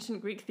bit of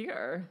ancient Greek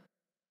theatre?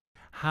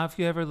 Have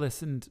you ever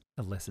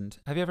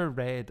Have you ever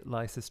read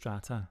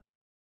Lysistrata?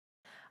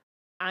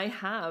 I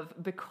have,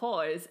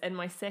 because in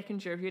my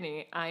second year of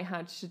uni, I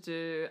had to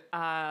do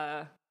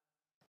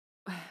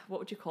what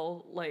would you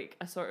call, like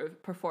a sort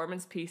of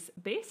performance piece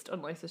based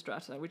on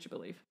Lysistrata, would you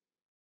believe?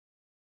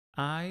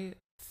 I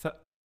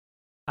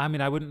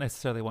wouldn't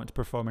necessarily want to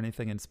perform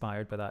anything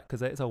inspired by that,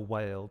 because it's a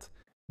wild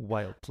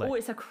play. Oh,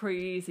 it's a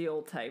crazy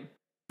old time.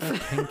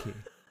 Pinky.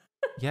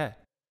 Yeah.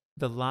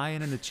 The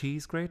Lion and the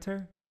Cheese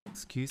Grater?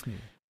 Excuse me.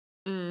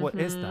 Mm-hmm. What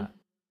is that?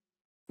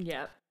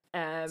 Yeah.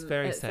 It's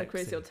very sexy. A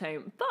crazy old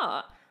time.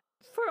 But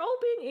for all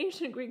being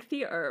ancient Greek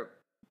theatre,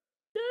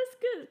 there's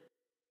good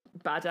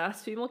badass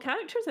female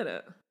characters in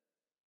it.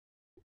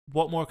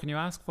 What more can you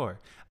ask for?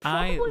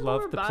 Probably I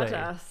love the play. More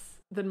badass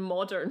than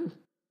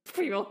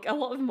a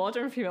lot of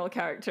modern female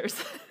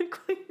characters.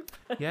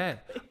 Yeah.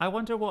 I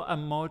wonder what a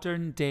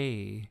modern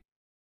day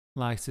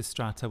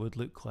Lysistrata would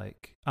look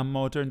like. A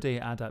modern day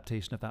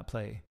adaptation of that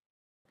play.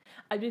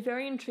 I'd be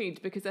very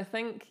intrigued, because I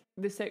think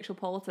the sexual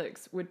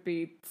politics would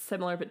be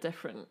similar but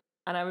different.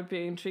 And I would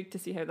be intrigued to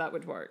see how that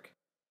would work.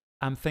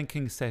 I'm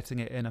thinking setting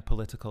it in a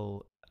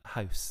political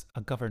house,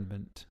 a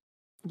government.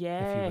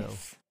 Yes. If you will.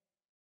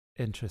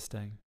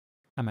 Interesting.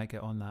 I might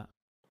get on that.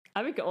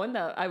 I would get on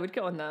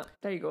that.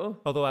 There you go.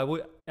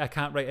 Although I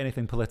can't write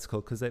anything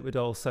political, because it would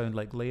all sound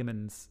like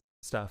layman's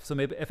stuff. So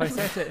maybe if I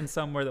set it in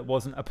somewhere that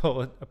wasn't a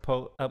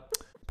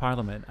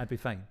parliament, I'd be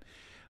fine.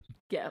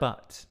 Yeah.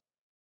 But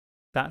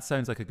that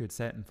sounds like a good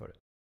setting for it.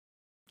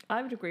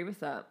 I would agree with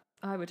that.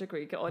 I would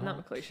agree. Get on that,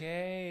 McLeish.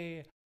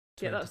 Okay.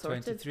 Get that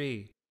sorted.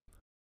 2023.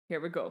 Here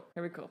we go.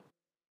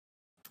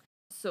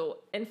 So,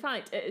 in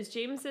fact, it is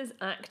James's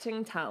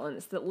acting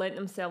talents that lent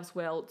themselves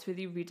well to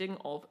the reading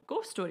of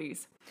ghost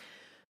stories.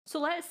 So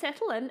let's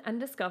settle in and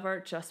discover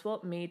just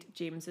what made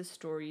James's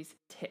stories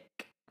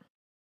tick.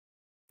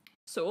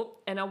 So,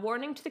 in A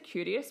Warning to the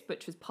Curious,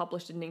 which was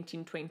published in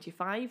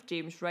 1925,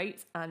 James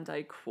writes, and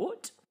I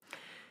quote,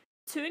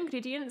 Two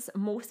ingredients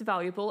most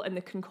valuable in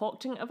the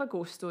concocting of a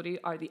ghost story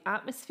are the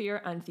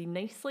atmosphere and the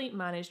nicely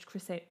managed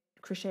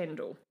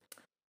crescendo.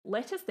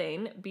 Let us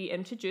then be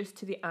introduced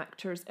to the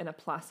actors in a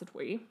placid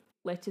way.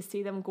 Let us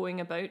see them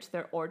going about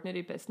their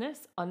ordinary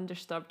business,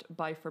 undisturbed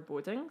by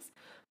forebodings,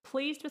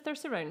 pleased with their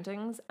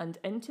surroundings, and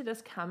into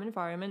this calm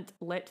environment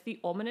let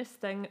the ominous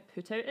thing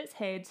put out its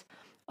head,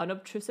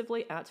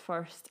 unobtrusively at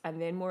first,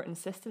 and then more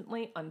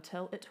insistently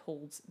until it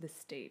holds the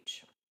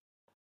stage.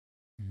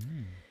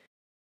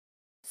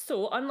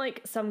 So,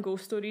 unlike some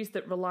ghost stories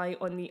that rely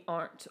on the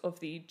art of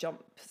the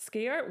jump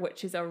scare,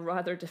 which is a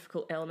rather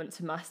difficult element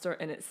to master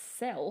in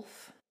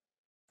itself,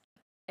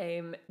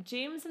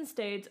 James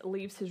instead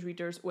leaves his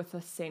readers with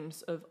a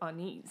sense of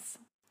unease.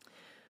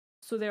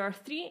 So there are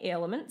three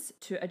elements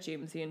to a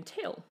Jamesian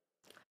tale.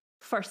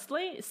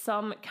 Firstly,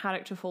 some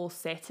characterful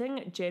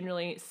setting,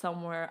 generally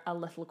somewhere a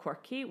little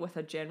quirky with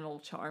a general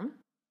charm.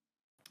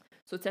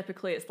 So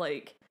typically it's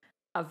like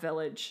a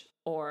village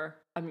or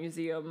a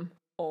museum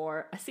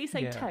or a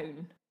seaside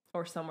town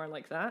or somewhere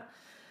like that.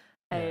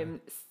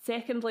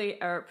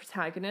 Secondly, our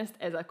protagonist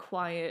is a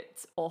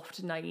quiet,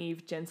 oft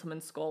naive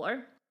gentleman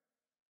scholar.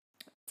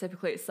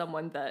 Typically it's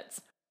someone that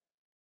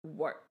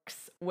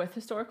works with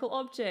historical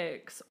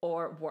objects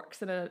or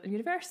works in a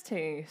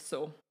university.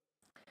 So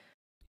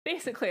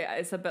basically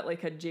it's a bit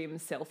like a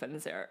James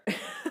self-insert.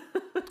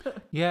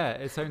 Yeah,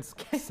 it sounds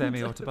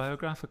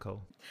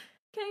semi-autobiographical.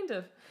 Kind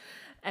of.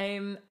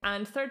 And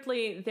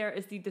thirdly, there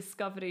is the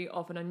discovery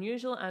of an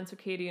unusual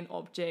antiquarian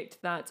object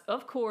that,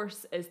 of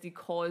course, is the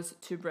cause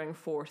to bring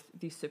forth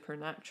the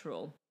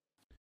supernatural.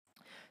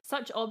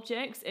 Such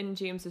objects in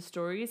James's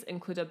stories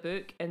include a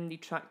book in the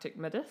Tractic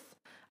Middith,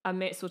 a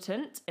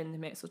mezzotint in the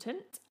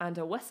mezzotint, and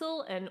a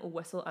whistle in A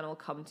Whistle and I'll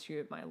Come to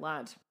You, My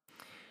Lad.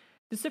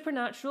 The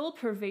supernatural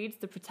pervades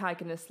the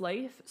protagonist's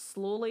life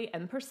slowly,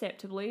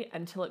 imperceptibly,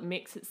 until it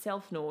makes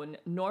itself known,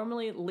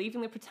 normally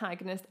leaving the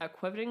protagonist a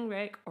quivering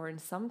wreck or in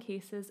some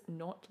cases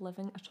not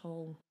living at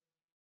all.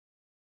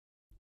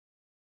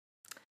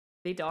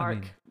 They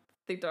dark.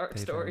 They dark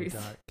stories.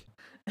 Dark.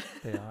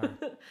 They are.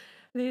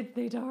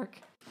 They dark.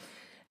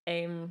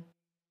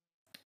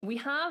 We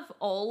have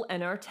all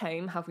in our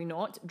time, have we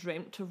not,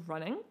 dreamt of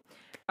running,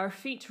 our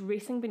feet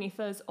racing beneath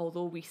us,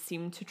 although we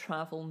seem to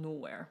travel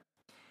nowhere.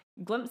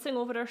 Glimpsing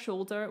over our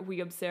shoulder, we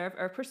observe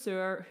our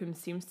pursuer, whom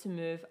seems to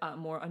move at a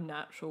more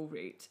unnatural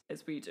rate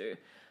as we do.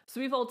 So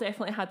we've all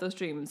definitely had those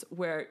dreams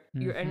where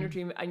you're in your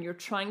dream and you're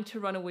trying to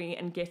run away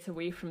and get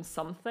away from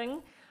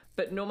something,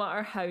 but no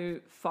matter how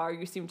far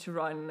you seem to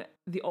run,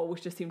 they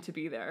always just seem to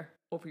be there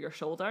over your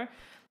shoulder.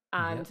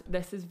 And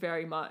this is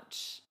very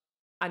much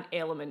an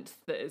element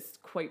that is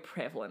quite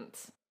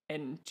prevalent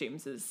in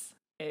James's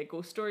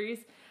ghost stories.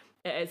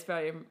 It is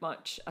very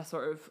much a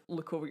sort of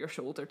look over your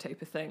shoulder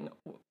type of thing,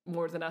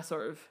 more than a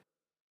sort of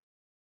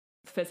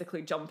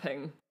physically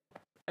jumping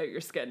out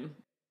your skin.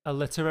 A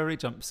literary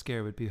jump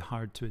scare would be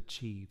hard to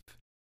achieve.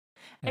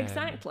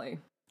 Exactly.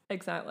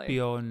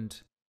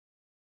 Beyond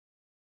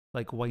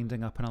like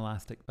winding up an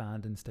elastic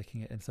band and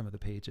sticking it in some of the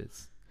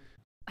pages.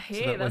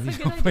 Hey, so that's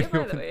a good idea,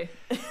 by the way.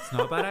 It's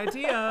not a bad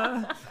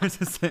idea.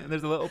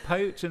 There's a little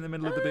pouch in the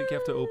middle of the book you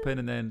have to open,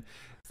 and then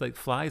it's like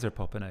flies are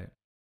popping out.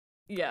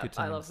 Yeah,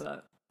 I love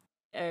that.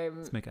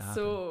 Let's make it happen.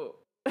 So,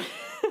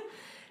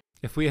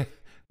 if we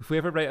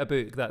ever write a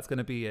book, that's going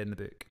to be in the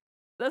book.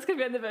 That's going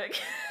to be in the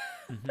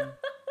book.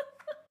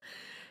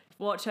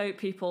 Watch out,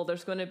 people.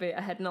 There's going to be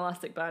a hidden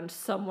elastic band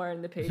somewhere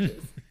in the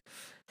pages.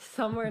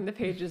 Somewhere in the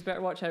pages. Better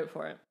watch out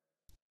for it.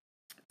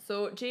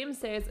 So James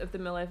says of the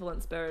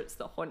malevolent spirits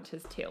that haunt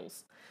his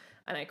tales,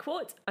 and I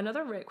quote,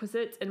 "Another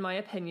requisite, in my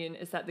opinion,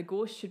 is that the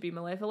ghost should be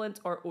malevolent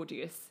or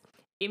odious.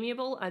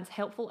 Amiable and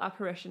helpful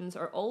apparitions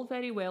are all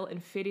very well in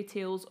fairy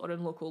tales or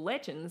in local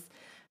legends,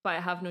 but I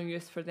have no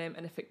use for them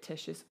in a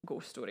fictitious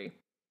ghost story."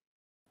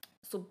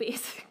 So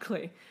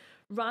basically,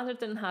 rather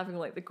than having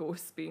like the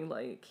ghosts being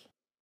like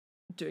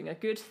doing a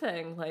good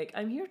thing, like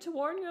I'm here to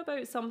warn you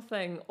about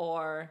something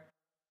or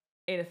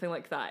anything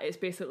like that, it's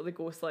basically the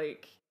ghost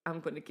like,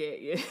 I'm going to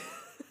get you.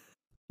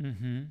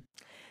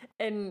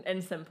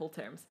 In simple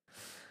terms.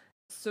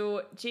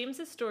 So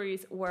James's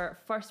stories were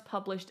first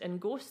published in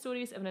Ghost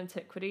Stories of an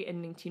Antiquary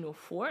in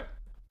 1904,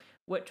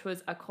 which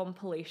was a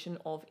compilation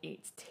of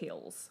 8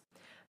 tales.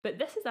 But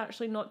this is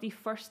actually not the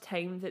first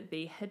time that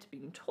they had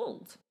been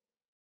told.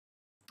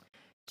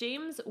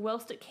 James,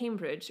 whilst at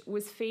Cambridge,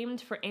 was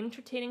famed for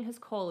entertaining his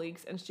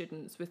colleagues and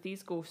students with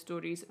these ghost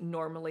stories,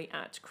 normally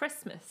at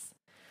Christmas.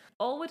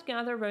 All would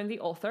gather round the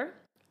author,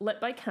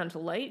 lit by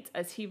candlelight,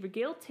 as he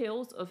regaled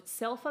tales of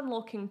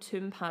self-unlocking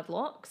tomb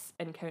padlocks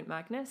in Count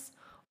Magnus,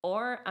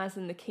 or, as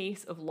in the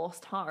case of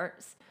Lost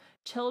Hearts,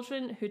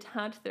 children who'd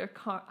had their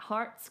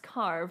hearts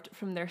carved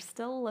from their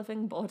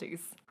still-living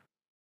bodies.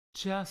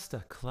 Just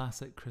a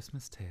classic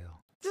Christmas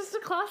tale. Just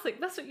a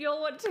classic. That's what you all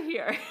want to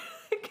hear.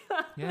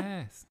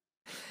 Yes.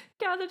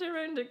 Gathered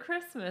around at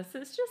Christmas.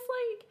 It's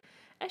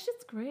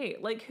just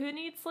great. Like, who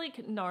needs, like,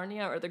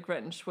 Narnia or The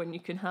Grinch when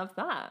you can have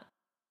that?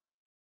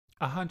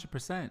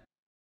 100%.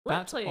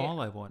 That's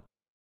all I want.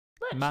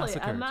 Literally,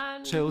 Massacred a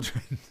man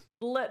children.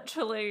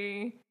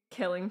 literally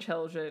killing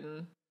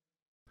children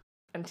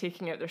and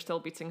taking out their still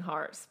beating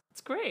hearts.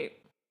 It's great.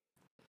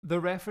 The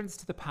reference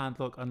to the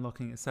padlock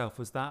unlocking itself,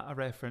 was that a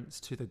reference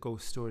to the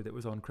ghost story that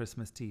was on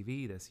Christmas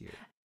TV this year?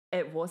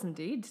 It was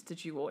indeed.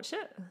 Did you watch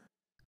it?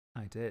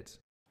 I did.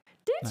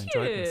 Did I you?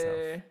 enjoyed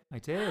myself. I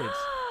did.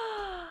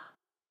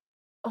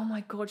 Oh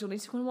my God, you'll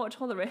need to go and watch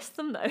all the rest of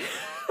them now.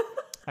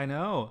 I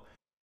know.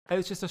 It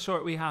was just a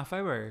short wee half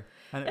hour.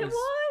 And it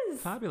was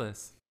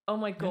fabulous. Oh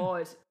my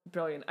God,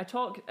 brilliant. I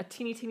talk a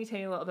teeny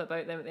little bit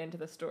about them at the end of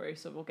this story,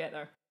 so we'll get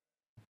there.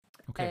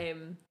 Okay.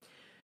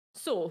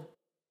 So,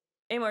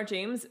 M.R.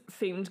 James,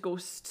 famed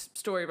ghost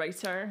story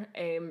writer,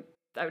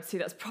 I would say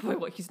that's probably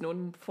what he's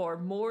known for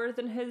more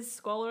than his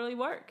scholarly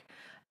work.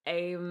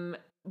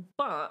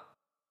 But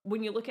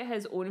when you look at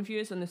his own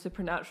views on the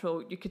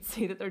supernatural, you could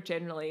say that they're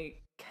generally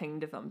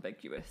kind of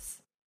ambiguous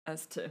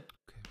as to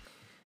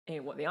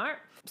what they are.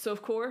 So,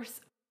 of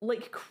course,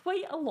 like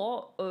quite a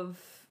lot of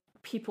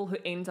people who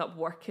end up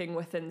working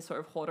within sort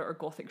of horror or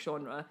gothic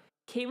genre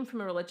came from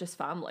a religious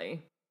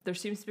family. There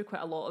seems to be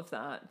quite a lot of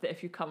that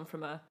if you come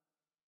from a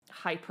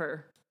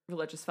hyper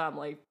religious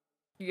family,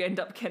 you end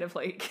up kind of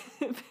like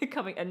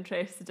becoming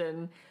interested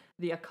in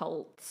the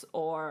occult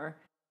or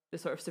the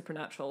sort of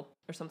supernatural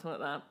or something like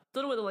that.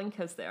 Don't know what the link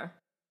is there.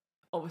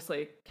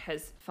 Obviously,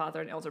 his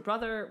father and elder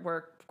brother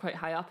were quite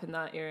high up in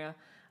that area,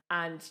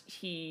 and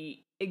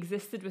he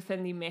existed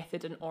within the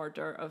method and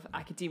order of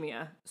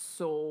academia.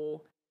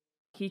 So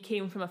he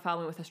came from a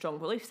family with a strong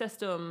belief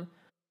system,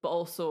 but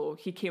also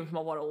he came from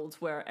a world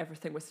where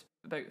everything was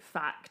about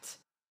fact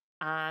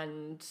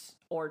and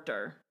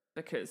order,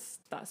 because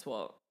that's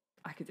what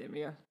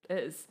academia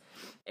is.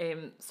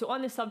 So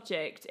on the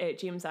subject,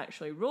 James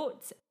actually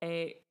wrote,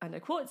 and I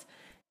quote,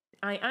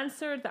 "I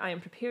answered that I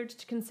am prepared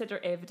to consider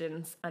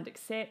evidence and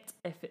accept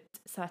if it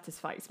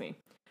satisfies me."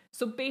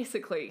 So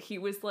basically, he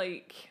was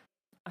like,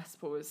 I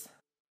suppose,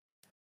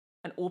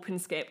 an open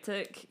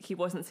skeptic. He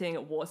wasn't saying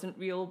it wasn't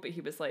real, but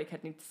he was like,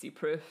 I'd need to see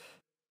proof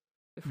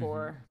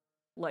before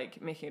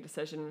like making a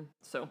decision.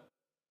 So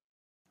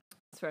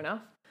it's fair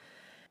enough.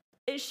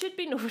 It should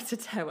be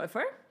noted,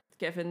 however,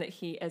 given that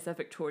he is a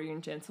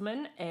Victorian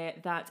gentleman,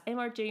 that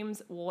M.R.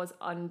 James was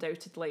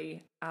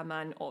undoubtedly a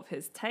man of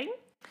his time.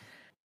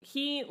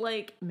 He,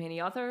 like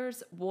many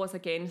others, was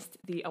against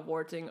the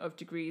awarding of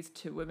degrees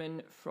to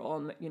women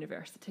from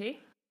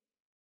university,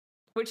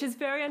 which is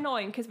very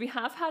annoying because we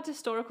have had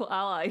historical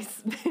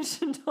allies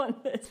mentioned on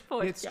this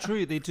podcast. It's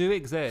true, they do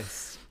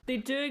exist. They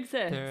do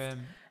exist.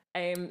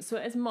 So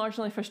it is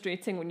marginally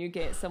frustrating when you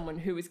get someone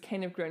who was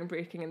kind of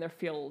groundbreaking in their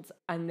field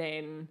and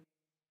then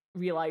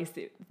realise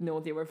that no,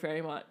 they were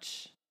very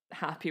much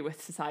happy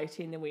with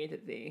society in the way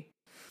that they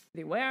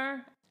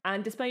were.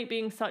 And despite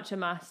being such a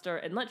master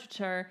in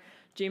literature,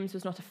 James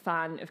was not a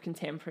fan of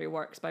contemporary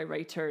works by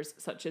writers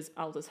such as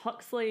Aldous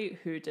Huxley,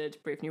 who did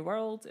Brave New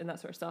World and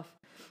that sort of stuff,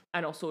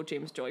 and also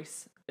James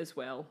Joyce as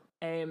well.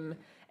 In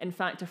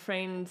fact, a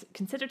friend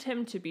considered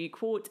him to be,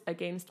 quote,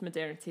 against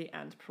modernity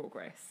and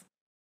progress.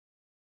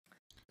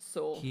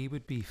 So he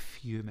would be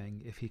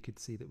fuming if he could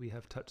see that we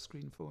have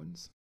touchscreen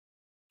phones.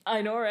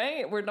 I know,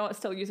 right? We're not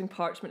still using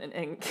parchment and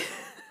ink.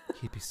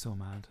 He'd be so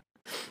mad.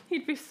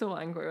 He'd be so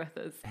angry with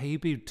us.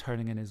 He'd be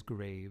turning in his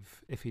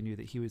grave if he knew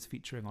that he was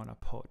featuring on a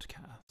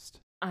podcast.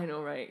 I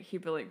know, right?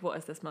 He'd be like, what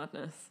is this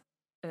madness?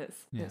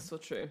 It's so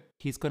true.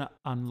 He's going to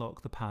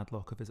unlock the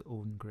padlock of his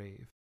own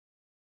grave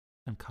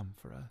and come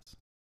for us.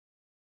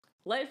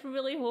 Let's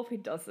really hope he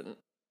doesn't.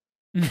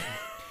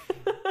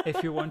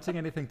 If you're wanting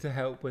anything to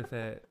help with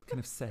kind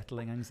of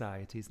settling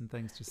anxieties and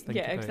things, just think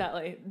about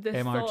exactly.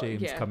 M.R.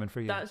 James coming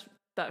for you.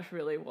 That's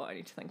really what I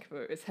need to think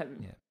about, is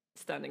him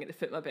standing at the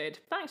foot of my bed.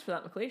 Thanks for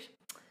that, McLeish.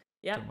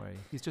 Yeah. Don't worry,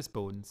 he's just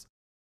bones.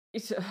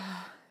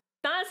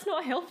 That's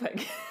not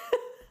helping.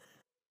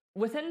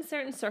 Within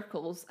certain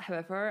circles,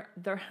 however,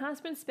 there has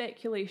been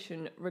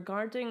speculation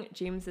regarding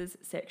James's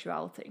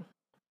sexuality.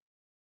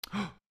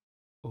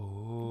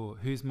 Oh,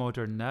 who's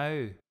modern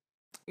now?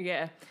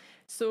 Yeah.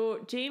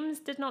 So James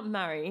did not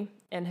marry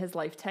in his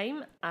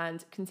lifetime,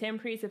 and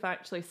contemporaries have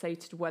actually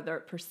cited whether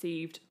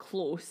perceived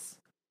close,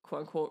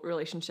 quote-unquote,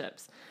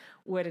 relationships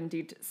were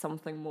indeed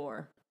something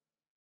more.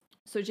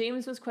 So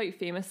James was quite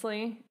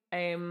famously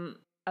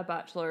a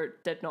bachelor,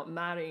 did not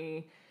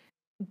marry,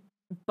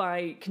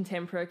 by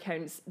contemporary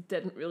accounts,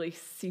 didn't really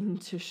seem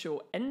to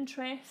show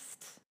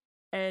interest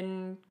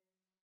in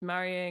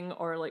marrying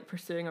or like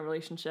pursuing a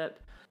relationship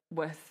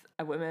with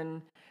a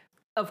woman.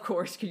 Of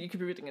course, you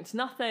could be reading into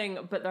nothing,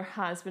 but there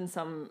has been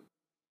some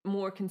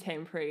more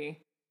contemporary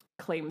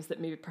claims that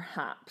maybe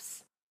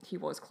perhaps he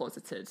was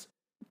closeted.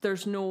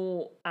 There's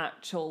no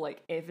actual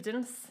like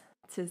evidence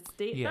to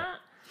state that.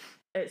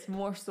 It's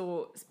more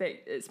so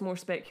it's more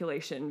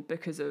speculation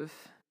because of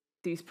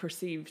these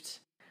perceived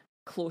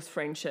close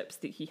friendships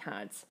that he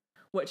had,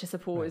 which I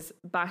suppose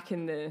back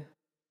in the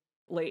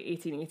late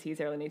 1880s,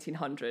 early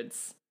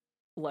 1900s,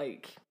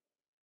 like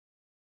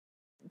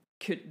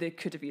they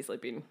could have easily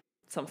been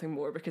something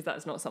more, because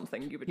that's not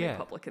something you would make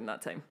public in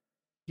that time.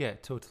 Yeah,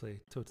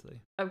 totally.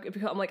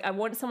 I'm like, I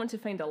want someone to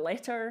find a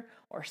letter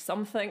or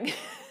something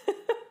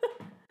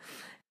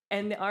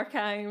in the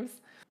archives.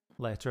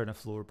 Letter and a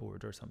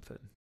floorboard or something.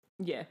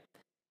 Yeah,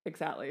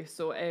 exactly.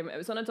 So it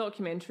was on a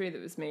documentary that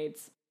was made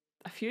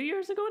a few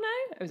years ago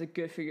now. It was a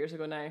good few years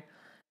ago now.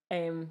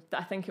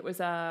 I think it was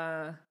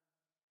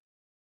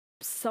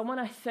someone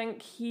I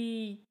think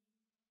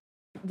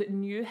that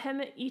knew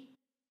him at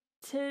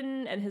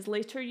Eton in his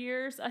later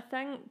years, I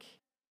think.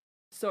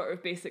 Sort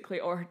of basically,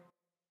 or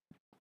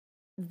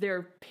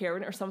their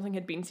parent or something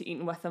had been to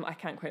Eton with them, I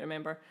can't quite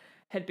remember,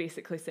 had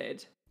basically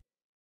said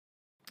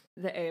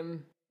that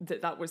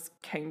that was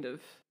kind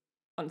of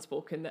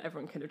unspoken, that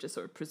everyone kind of just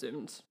sort of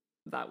presumed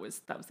that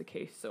was the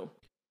case.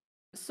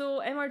 So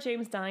M.R.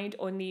 James died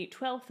on the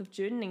 12th of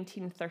June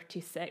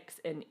 1936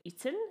 in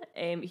Eton.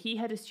 He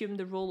had assumed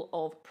the role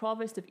of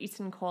Provost of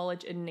Eton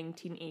College in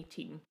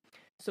 1918.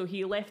 So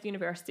he left the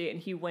university and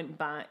he went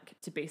back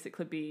to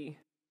basically be,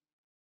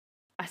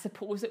 I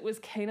suppose it was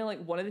kind of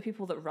like one of the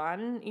people that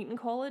ran Eton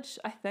College,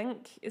 I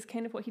think, is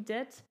kind of what he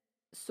did.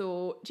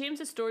 So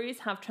James's stories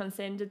have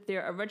transcended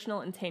their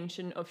original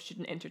intention of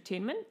student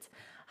entertainment,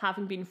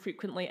 having been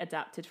frequently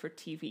adapted for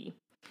TV.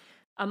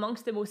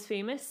 Amongst the most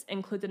famous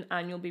include an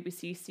annual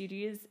BBC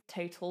series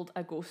titled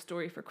A Ghost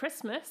Story for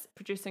Christmas,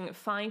 producing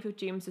 5 of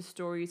James's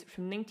stories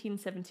from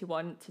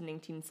 1971 to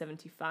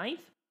 1975.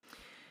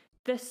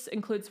 This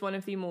includes one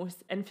of the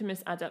most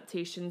infamous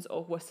adaptations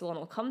of Whistle and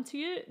I'll Come to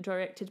You,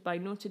 directed by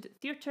noted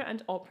theatre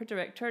and opera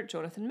director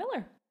Jonathan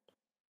Miller,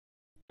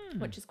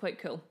 which is quite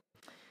cool.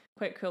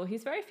 Quite cool.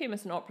 He's very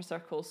famous in opera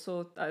circles,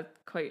 so I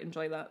quite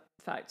enjoy that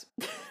fact.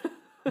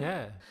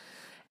 Yeah.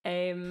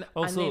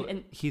 Also,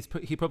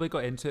 he probably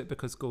got into it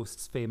because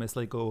ghosts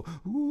famously go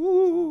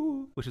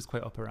ooh, which is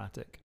quite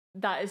operatic.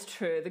 That is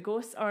true. The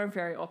ghosts are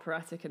very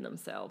operatic in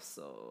themselves,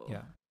 so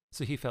yeah.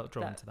 So he felt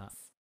drawn to that.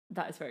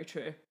 That is very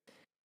true.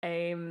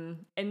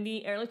 In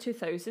the early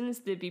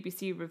 2000s, the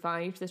BBC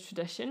revived this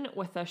tradition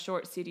with a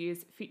short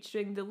series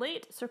featuring the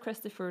late Sir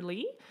Christopher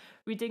Lee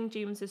reading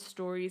James's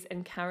stories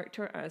in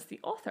character as the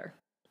author.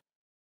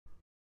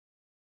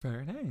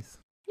 Very nice.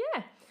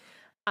 Yeah.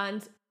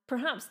 And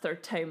perhaps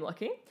third time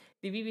lucky,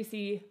 the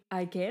BBC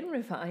again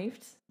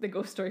revived the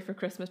Ghost Story for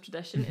Christmas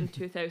tradition in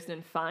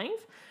 2005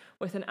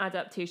 with an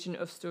adaptation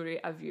of story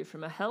A View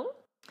from a Hill.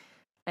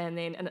 And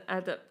then an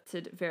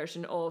adapted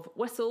version of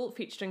Whistle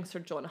featuring Sir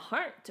John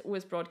Hart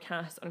was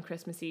broadcast on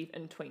Christmas Eve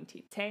in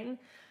 2010.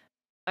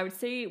 I would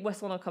say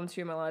Whistle and I'll Come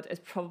to You, My Lad is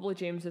probably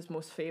James's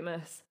most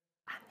famous.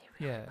 And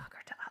they really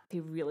buggered it up. They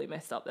really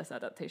messed up this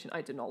adaptation.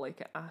 I do not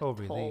like it at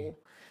all.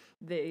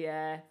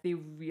 They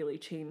really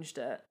changed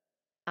it.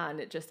 And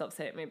it just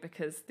upset me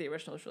because the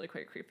original is really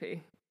quite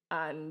creepy.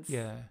 And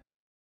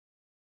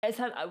it's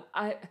had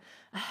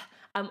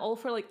I'm all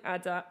for like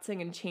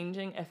adapting and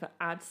changing if it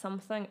adds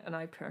something, and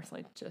I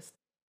personally just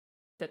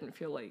didn't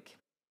feel like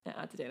it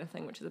added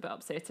anything, which is a bit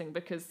upsetting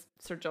because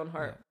Sir John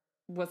Hart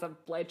was a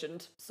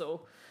legend.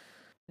 So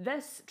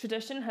this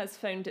tradition has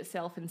found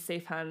itself in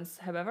safe hands,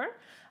 however,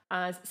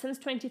 as since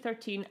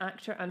 2013,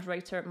 actor and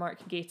writer Mark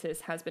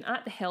Gatiss has been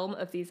at the helm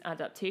of these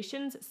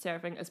adaptations,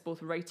 serving as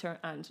both writer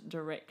and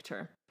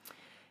director.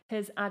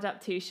 His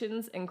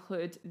adaptations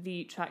include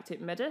The Tract at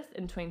Midith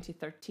in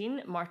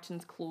 2013,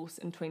 Martin's Close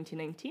in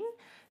 2019,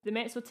 The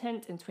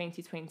Mezzotint in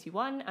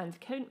 2021, and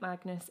Count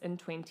Magnus in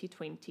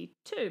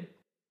 2022.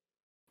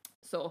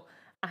 So,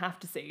 I have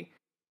to say,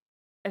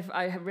 if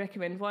I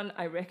recommend one,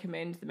 I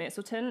recommend The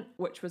Mezzotint,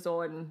 which was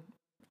on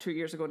 2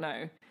 years ago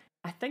now.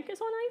 I think it's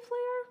on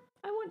iPlayer,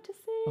 I want to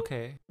say.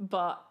 Okay.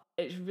 But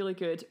it's really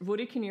good.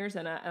 Rory Kinnear's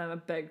in it, and I'm a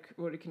big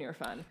Rory Kinnear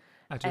fan.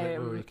 I do like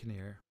Rory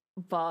Kinnear.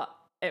 But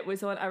it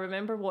was on, I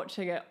remember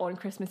watching it on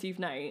Christmas Eve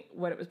night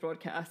when it was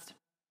broadcast.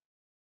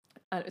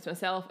 And it was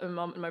myself and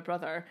Mum and my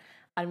brother.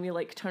 And we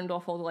like turned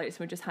off all the lights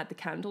and we just had the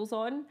candles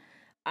on.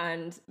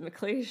 And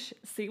McLeish,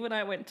 see when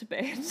I went to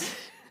bed.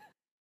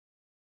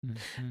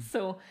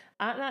 So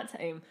at that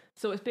time,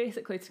 so it's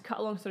basically, to cut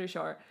a long story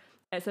short,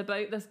 it's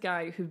about this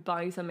guy who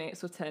buys a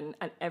Mezzotint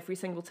and every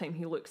single time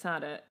he looks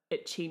at it,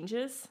 it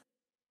changes.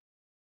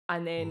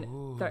 And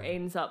then there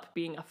ends up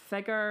being a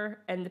figure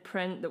in the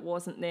print that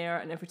wasn't there,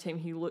 and every time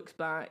he looks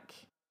back,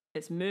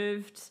 it's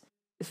moved.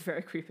 It's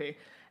very creepy.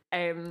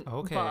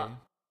 But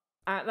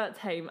at that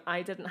time,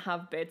 I didn't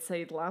have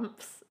bedside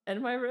lamps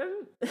in my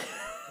room.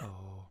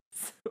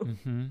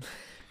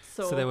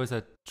 So there was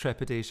a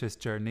trepidatious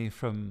journey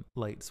from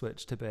light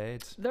switch to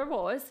bed. There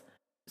was.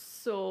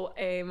 So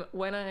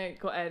when I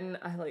got in,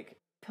 I like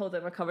pulled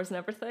in my covers and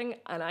everything,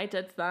 and I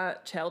did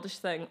that childish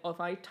thing of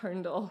I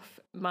turned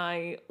off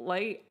my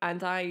light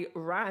and I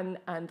ran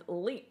and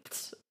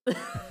leaped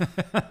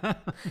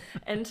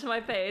into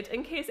my bed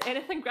in case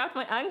anything grabbed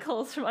my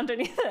ankles from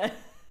underneath it.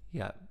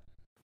 Yeah,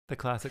 the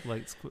classic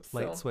light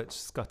switch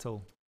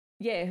scuttle.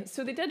 Yeah,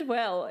 so they did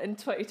well in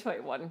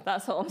 2021.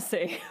 That's all I'm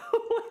saying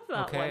with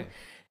that one.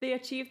 They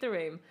achieved their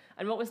aim,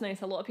 and what was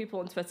nice, a lot of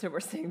people on Twitter were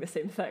saying the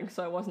same thing,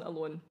 so I wasn't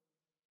alone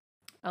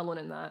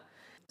in that.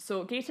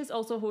 So Gatiss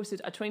also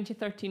hosted a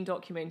 2013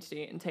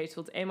 documentary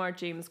entitled M.R.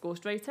 James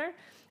Ghostwriter,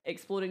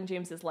 exploring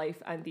James's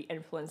life and the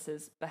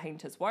influences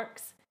behind his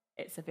works.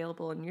 It's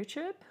available on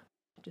YouTube,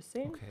 just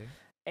saying.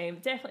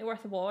 Definitely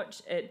worth a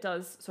watch. It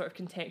does sort of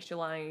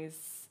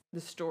contextualise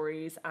the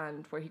stories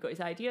and where he got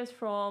his ideas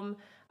from,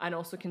 and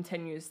also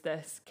continues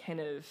this kind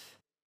of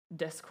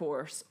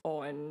discourse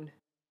on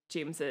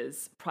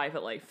James's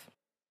private life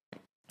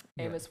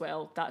as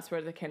well. That's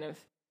where the kind of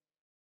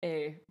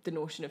the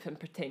notion of him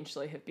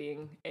potentially have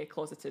being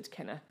closeted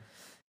kind of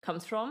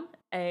comes from.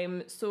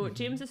 So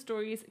James's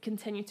stories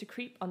continue to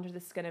creep under the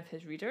skin of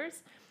his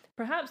readers,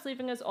 perhaps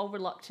leaving us all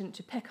reluctant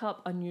to pick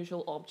up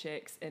unusual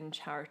objects in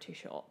charity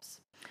shops.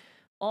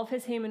 Of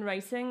his Hayman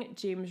writing,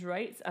 James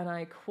writes, and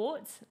I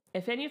quote,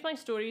 "If any of my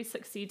stories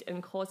succeed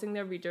in causing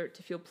their reader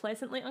to feel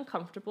pleasantly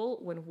uncomfortable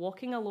when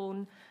walking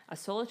alone a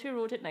solitary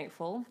road at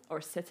nightfall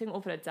or sitting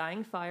over a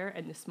dying fire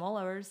in the small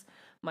hours,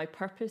 my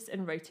purpose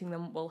in writing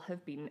them will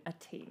have been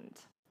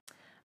attained."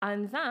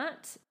 And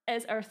that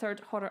is our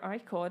third horror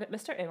icon,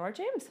 Mr. M.R.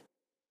 James.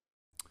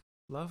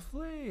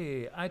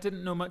 Lovely. I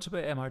didn't know much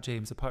about M.R.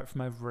 James apart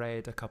from I've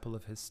read a couple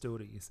of his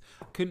stories.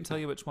 Couldn't tell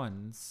you which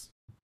ones,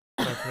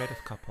 but I've read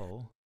a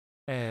couple.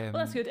 Well,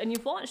 that's good. And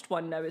you've watched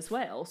one now as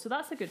well, so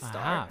that's a good start. I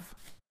have.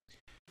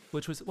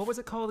 Which was, what was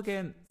it called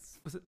again?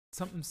 Was it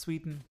something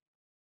Sweden?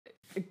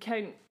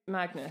 Count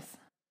Magnus.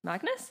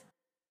 Magnus?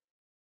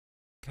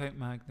 Count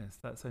Magnus.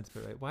 That sounds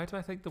about right. Why do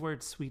I think the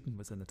word Sweden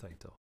was in the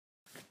title?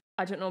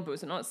 I don't know, but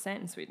was it not set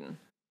in Sweden?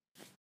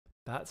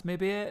 That's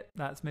maybe it.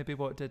 That's maybe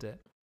what did it.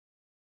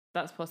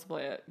 That's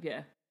possibly it,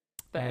 yeah.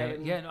 But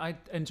no, I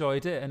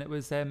enjoyed it, and it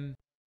was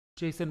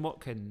Jason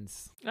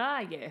Watkins.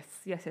 Ah, yes.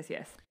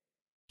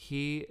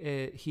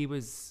 He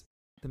was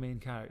the main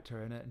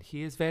character in it, and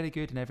he is very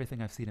good in everything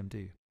I've seen him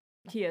do.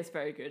 He is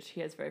very good.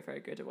 He is very,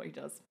 very good at what he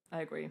does. I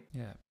agree.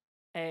 Yeah.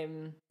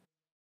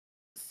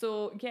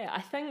 So yeah,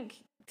 I think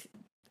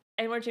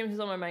Edward James is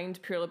on my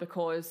mind purely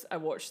because I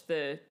watched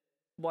the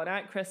one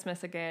at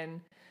Christmas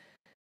again,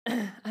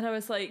 and I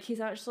was like,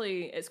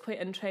 it's quite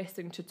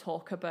interesting to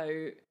talk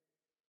about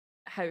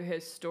how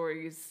his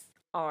stories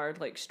are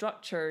like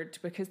structured,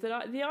 because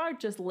they are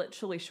just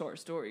literally short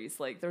stories.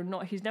 Like, they're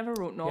not, he's never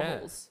wrote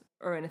novels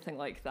or anything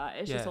like that.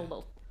 It's just all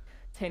little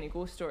tiny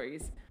ghost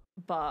stories,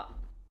 but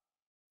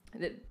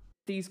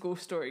these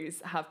ghost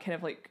stories have kind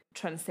of like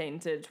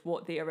transcended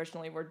what they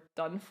originally were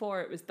done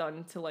for. It was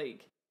done to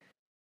like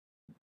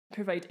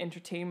provide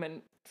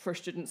entertainment for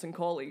students and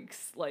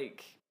colleagues,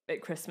 like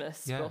at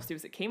Christmas whilst he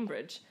was at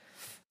Cambridge,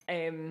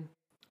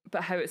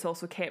 but how it's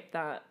also kept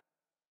that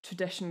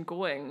tradition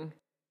going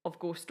of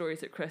ghost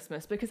stories at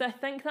Christmas, because I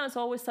think that's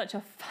always such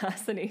a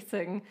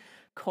fascinating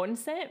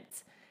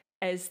concept,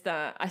 is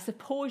that I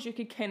suppose you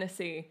could kind of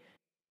say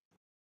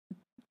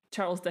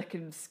Charles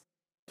Dickens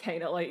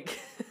kind of like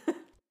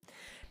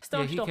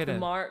started off the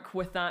mark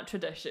with that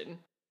tradition.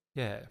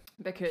 Yeah.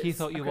 Because he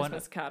thought, you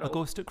want Carol. a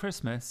ghost at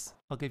Christmas?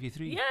 I'll give you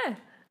 3. Yeah,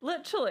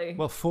 literally.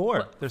 Well,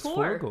 4. There's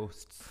 4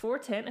 ghosts. 4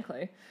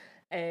 technically.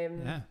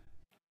 So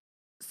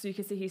you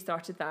can see he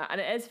started that.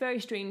 And it is very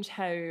strange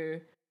how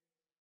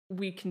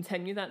we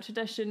continue that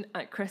tradition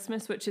at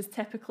Christmas, which is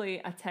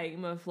typically a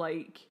time of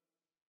like,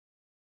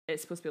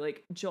 it's supposed to be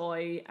like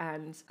joy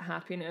and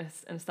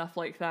happiness and stuff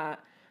like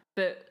that,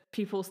 but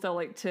people still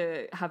like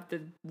to have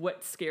the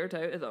wit scared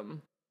out of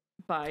them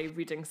by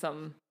reading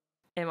some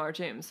M.R.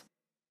 James.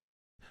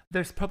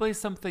 There's probably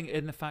something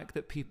in the fact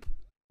that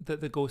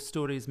that the ghost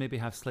stories maybe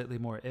have slightly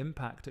more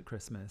impact at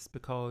Christmas,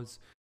 because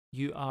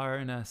you are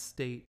in a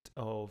state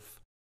of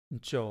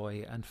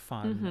joy and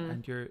fun,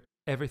 and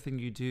everything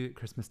you do at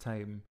Christmas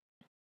time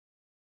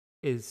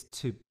is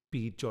to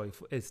be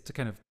joyful, is to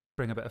kind of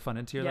bring a bit of fun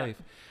into your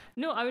life.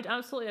 No, I would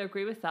absolutely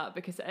agree with that,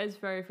 because it is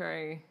very,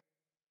 very,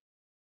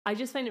 I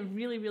just find it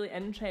really, really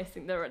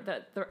interesting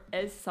that there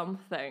is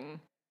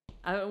something,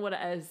 I don't know what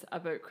it is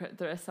about,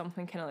 there is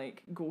something kind of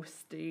like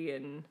ghosty,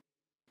 and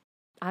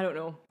I don't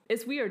know,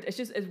 it's weird.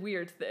 It's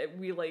weird that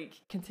we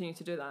like continue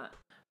to do that,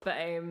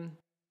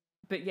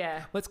 but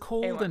yeah. Well, it's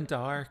cold and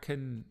dark,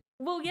 and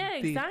well, yeah,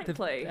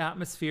 exactly. The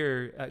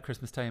atmosphere at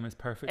Christmas time is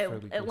perfect for a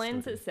wee ghost It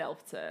lends story.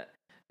 itself to it.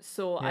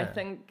 So I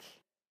think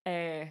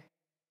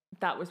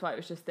that was why it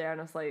was just there, and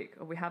I was like,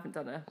 we haven't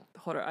done a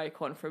horror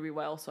icon for a wee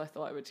while, so I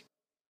thought I would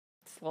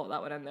slot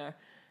that one in there.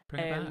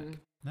 Bring it back.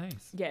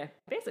 Nice. Yeah,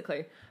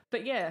 basically.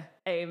 But yeah,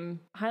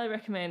 highly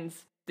recommend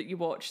that you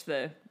watch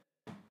the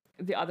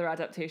other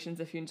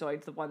adaptations if you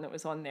enjoyed the one that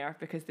was on there,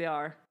 because they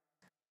are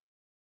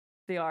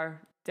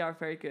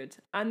very good,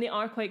 and they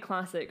are quite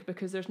classic,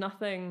 because there's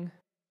nothing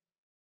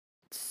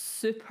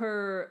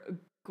super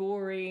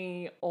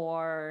gory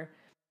or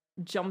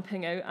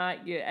jumping out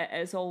at you. It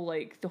is all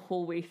like the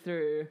whole way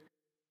through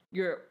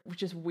you're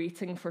just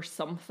waiting for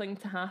something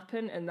to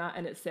happen, and that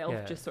in itself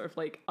just sort of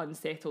like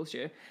unsettles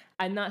you.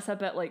 And that's a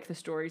bit like the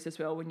stories as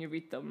well when you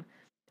read them,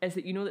 is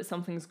that you know that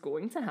something's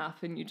going to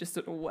happen, you just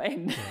don't know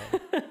when.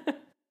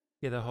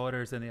 The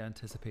horrors and the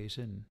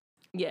anticipation.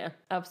 Yeah,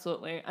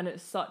 absolutely. And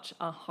it's such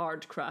a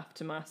hard craft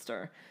to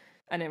master,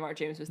 and M.R.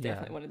 James was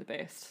definitely one of the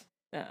best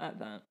at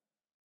that.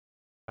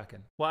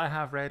 What I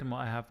have read and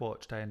what I have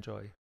watched, I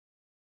enjoy.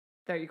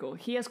 There you go.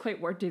 He is quite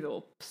wordy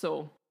though,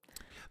 so.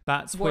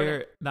 That's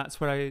where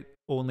I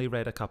only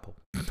read a couple.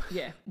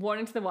 Yeah,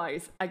 warning to the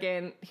wise.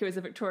 Again, he was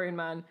a Victorian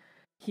man.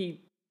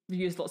 He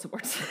used lots of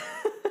words.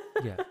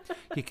 Yeah,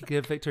 he could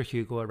give Victor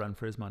Hugo a run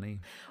for his money.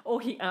 Oh,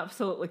 he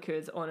absolutely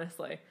could,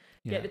 honestly.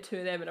 Yeah. Get the two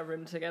of them in a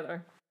room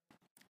together.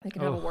 They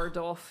can have a word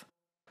off.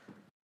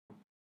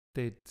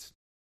 They'd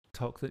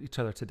talk each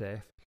other to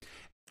death.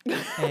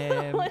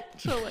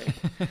 Literally.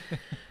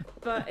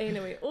 But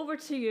anyway, over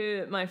to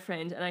you, my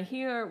friend. And I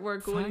hear we're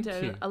going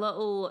down a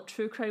little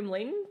true crime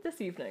lane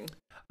this evening.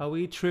 A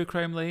wee true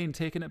crime lane,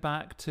 taking it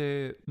back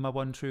to my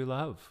one true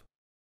love,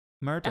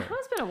 murder. It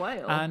has been a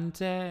while.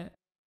 And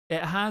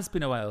it has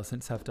been a while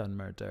since I've done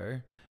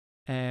murder.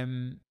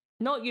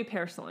 Not you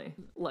personally.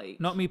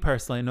 Not me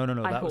personally. No.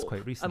 That was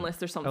quite recent. Unless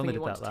there's something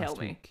you want to tell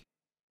me.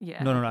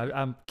 Yeah. No.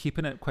 I'm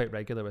keeping it quite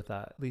regular with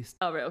that, at least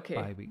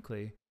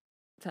bi-weekly.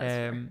 That's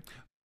fair.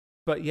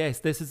 But yes,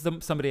 this is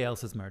somebody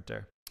else's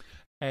murder.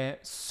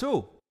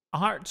 So,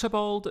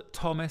 Archibald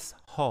Thomas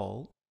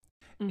Hall,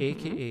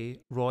 a.k.a.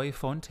 Roy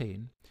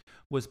Fontaine,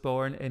 was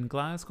born in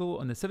Glasgow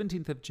on the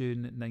 17th of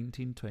June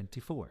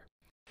 1924.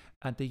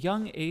 At the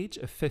young age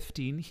of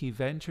 15, he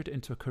ventured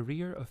into a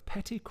career of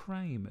petty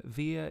crime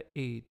via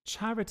a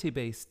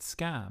charity-based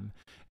scam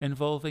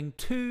involving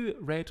 2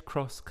 Red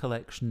Cross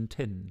collection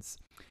tins.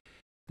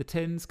 The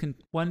tins,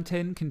 one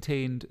tin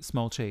contained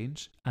small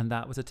change, and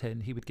that was a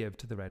tin he would give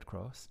to the Red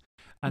Cross.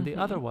 And the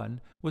other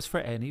one was for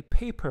any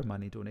paper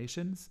money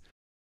donations.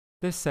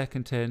 This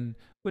second tin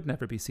would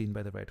never be seen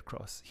by the Red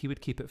Cross. He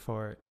would keep it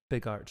for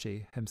Big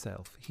Archie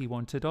himself. He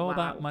wanted all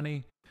that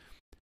money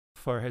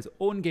for his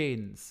own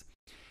gains.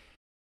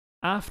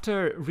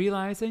 After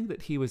realising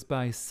that he was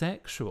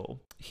bisexual,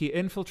 he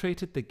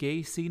infiltrated the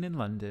gay scene in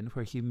London,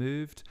 where he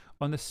moved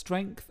on the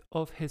strength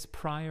of his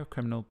prior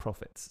criminal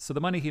profits. So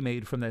the money he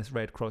made from this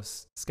Red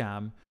Cross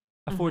scam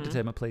afforded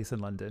him a place in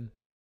London.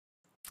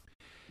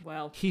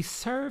 Well, he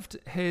served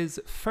his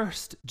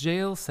first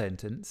jail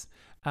sentence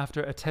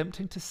after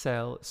attempting to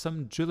sell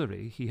some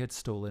jewellery he had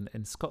stolen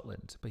in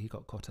Scotland, but he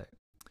got caught out.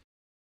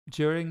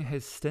 During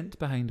his stint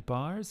behind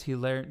bars, he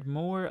learned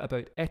more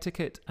about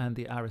etiquette and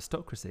the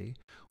aristocracy,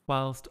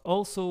 whilst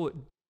also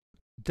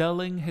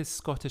dulling his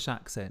Scottish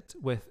accent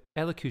with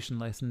elocution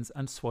lessons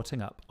and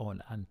swatting up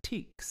on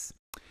antiques.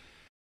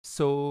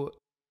 So,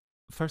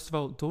 first of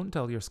all, don't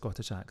dull your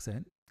Scottish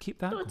accent. Keep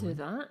that going. Don't do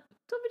that.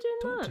 Don't be doing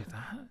that. Don't do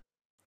that.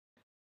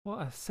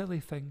 What a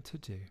silly thing to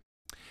do.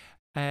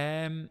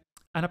 And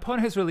upon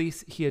his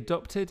release, he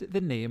adopted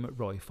the name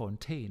Roy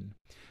Fontaine,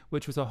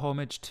 which was a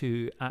homage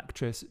to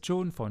actress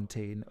Joan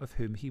Fontaine, of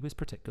whom he was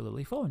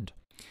particularly fond.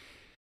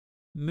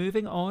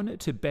 Moving on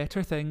to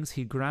better things,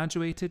 he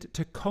graduated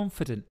to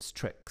confidence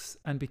tricks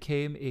and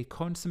became a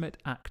consummate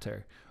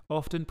actor,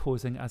 often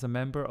posing as a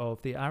member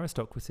of the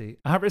aristocracy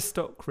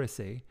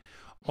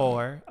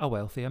or a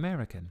wealthy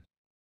American.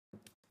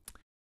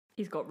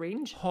 He's got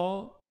range.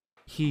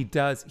 He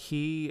does.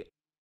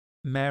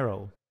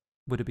 Meryl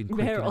would have been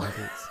quaking in her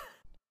boots.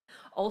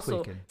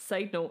 Also,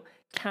 side note,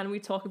 can we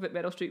talk about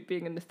Meryl Streep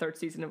being in the 3rd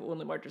season of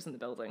Only Murders in the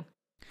Building?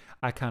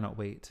 I cannot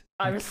wait.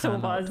 I was so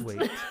buzzed.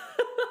 Wait.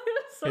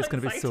 It's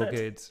going to be so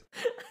good.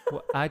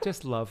 Well, I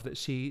just love that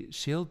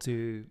she'll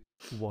do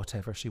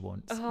whatever she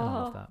wants. And I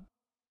love that.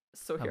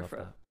 So here for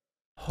it.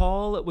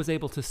 Hall was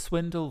able to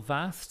swindle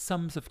vast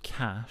sums of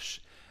cash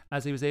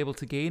as he was able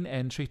to gain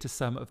entry to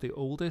some of the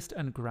oldest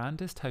and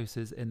grandest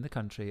houses in the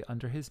country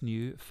under his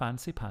new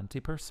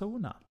fancy-panty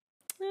persona.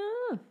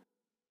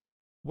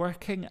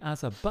 Working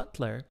as a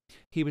butler,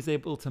 he was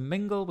able to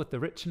mingle with the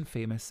rich and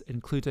famous,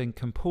 including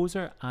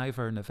composer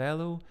Ivor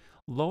Novello,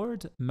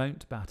 Lord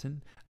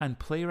Mountbatten, and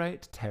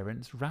playwright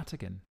Terence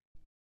Rattigan.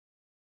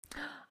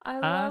 I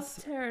love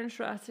Terence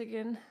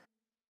Rattigan.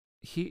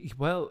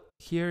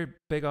 Here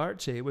Big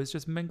Archie was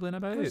just mingling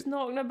about. Was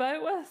knocking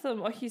about with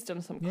him. Oh, he's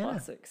done some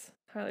classics.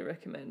 Highly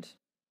recommend.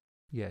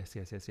 Yes.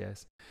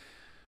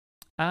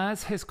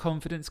 As his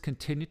confidence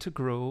continued to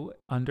grow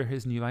under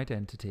his new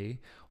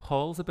identity,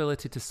 Hall's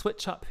ability to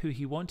switch up who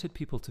he wanted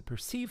people to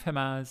perceive him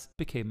as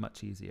became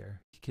much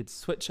easier. He could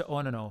switch it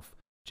on and off,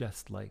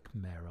 just like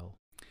Meryl.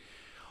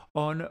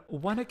 On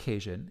one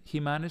occasion,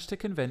 he managed to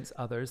convince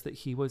others that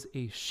he was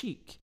a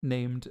sheik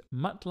named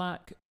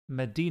Mutlaq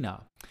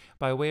Medina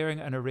by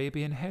wearing an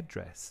Arabian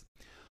headdress.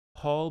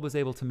 Hall was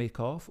able to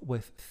make off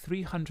with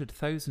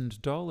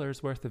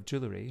 $300,000 worth of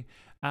jewellery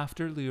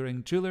after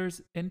luring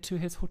jewellers into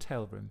his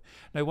hotel room.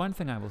 Now, one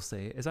thing I will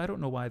say is I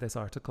don't know why this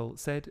article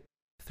said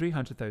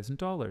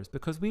 $300,000,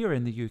 because we are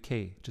in the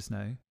UK just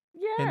now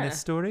in this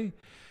story.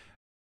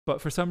 But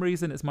for some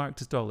reason, it's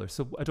marked as dollars.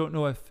 So I don't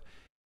know if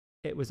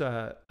it was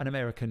an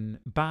American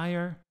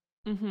buyer.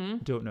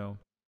 Don't know.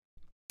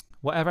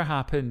 Whatever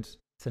happened,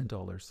 it's in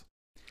dollars.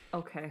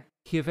 Okay.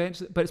 He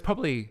eventually, but it's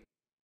probably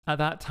at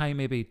that time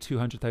maybe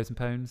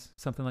 £200,000,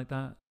 something like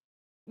that.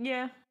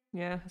 Yeah,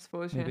 I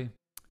suppose. Maybe. Yeah.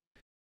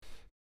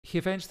 He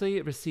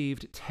eventually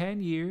received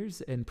 10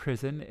 years in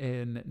prison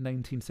in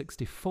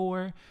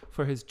 1964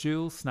 for his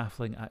jewel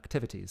snaffling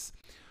activities.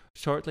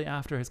 Shortly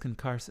after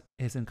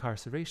his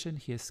incarceration,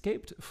 he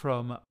escaped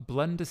from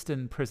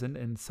Blundeston Prison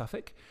in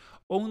Suffolk,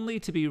 only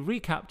to be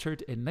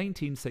recaptured in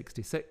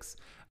 1966,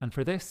 and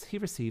for this he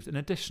received an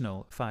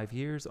additional 5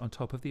 years on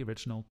top of the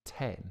original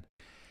 10.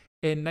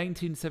 In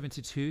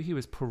 1972, he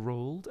was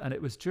paroled, and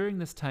it was during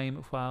this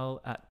time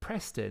while at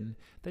Preston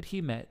that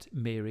he met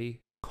Mary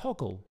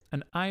Coggle,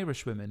 an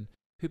Irish woman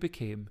who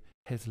became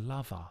his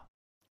lover.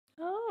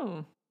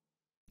 Oh.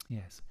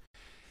 Yes.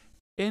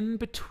 In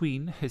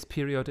between his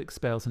periodic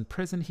spells in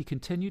prison, he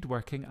continued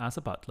working as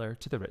a butler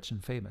to the rich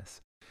and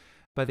famous.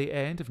 By the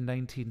end of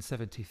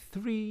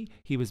 1973,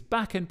 he was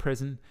back in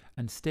prison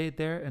and stayed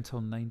there until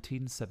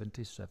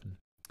 1977.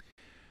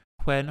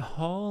 When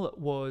Hall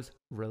was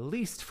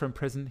released from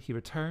prison, he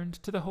returned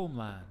to the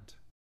homeland.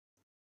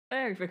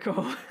 There we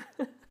go.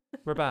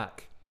 We're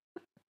back.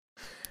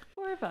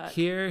 We're back.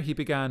 Here he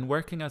began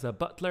working as a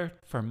butler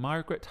for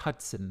Margaret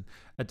Hudson,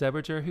 a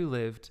dowager who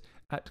lived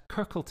at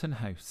Kirkleton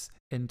House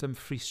in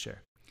Dumfriesshire.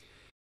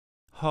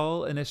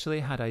 Hall initially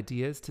had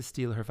ideas to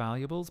steal her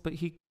valuables, but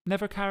he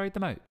never carried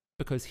them out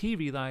because he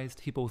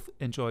realised he both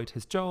enjoyed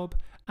his job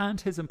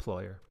and his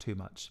employer too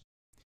much.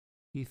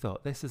 He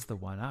thought, this is the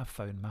one, I've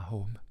found my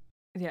home.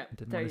 Yeah,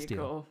 there you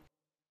go.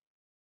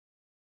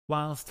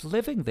 Whilst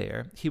living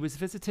there, he was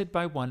visited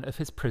by one of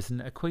his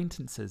prison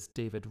acquaintances,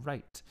 David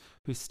Wright,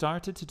 who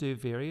started to do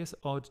various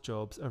odd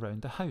jobs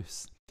around the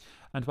house.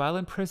 And while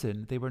in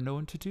prison, they were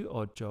known to do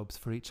odd jobs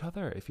for each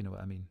other, if you know what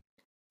I mean.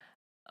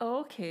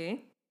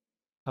 Okay.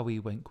 A wee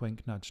wink,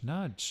 wink, nudge,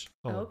 nudge.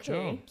 Odd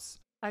jobs.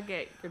 I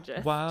get your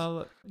drift.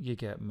 While you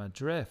get my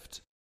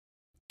drift.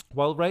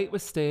 While Wright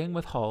was staying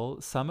with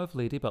Hall, some of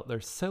Lady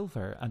Butler's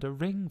silver and a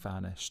ring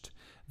vanished.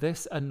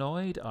 This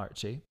annoyed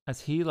Archie,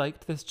 as he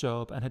liked this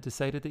job and had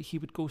decided that he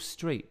would go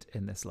straight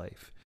in this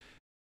life.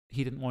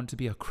 He didn't want to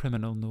be a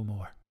criminal no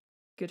more.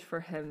 Good for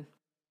him.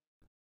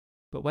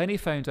 But when he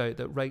found out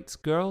that Wright's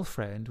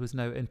girlfriend was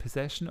now in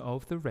possession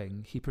of the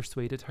ring, he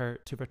persuaded her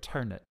to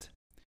return it.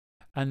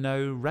 And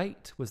now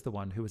Wright was the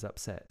one who was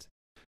upset.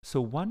 So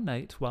one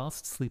night,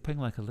 whilst sleeping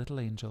like a little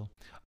angel,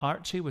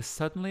 Archie was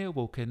suddenly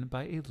awoken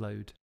by a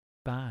loud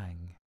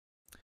bang.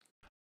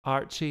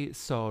 Archie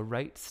saw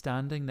Wright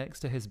standing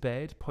next to his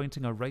bed,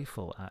 pointing a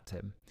rifle at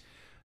him.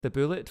 The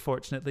bullet,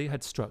 fortunately,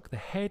 had struck the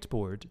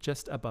headboard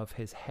just above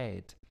his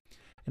head,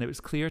 and it was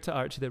clear to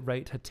Archie that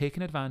Wright had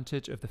taken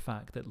advantage of the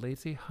fact that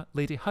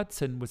Lady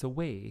Hudson was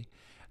away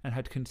and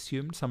had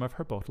consumed some of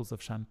her bottles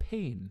of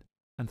champagne,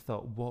 and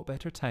thought, what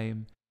better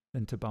time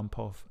than to bump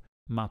off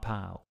my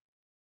pal.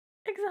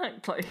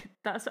 Exactly.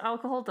 That's what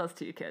alcohol does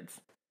to you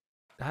kids.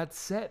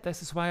 That's it.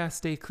 This is why I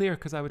stay clear,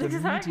 because I would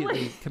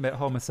immediately commit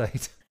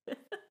homicide.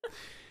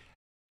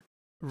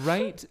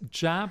 Wright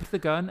jabbed the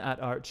gun at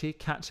Archie,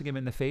 catching him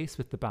in the face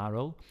with the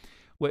barrel,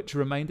 which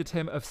reminded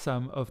him of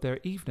some of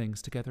their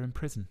evenings together in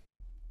prison.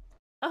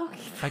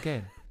 Okay.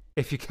 Again,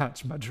 if you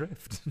catch my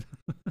drift.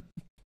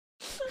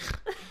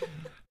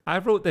 I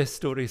wrote this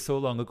story so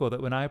long ago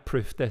that when I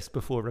proofed this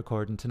before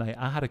recording tonight,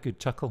 I had a good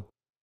chuckle.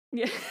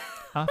 Yeah.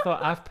 I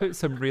thought I've put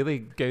some really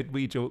good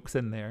wee jokes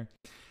in there.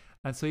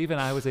 And so even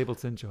I was able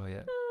to enjoy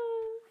it.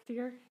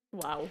 Dear.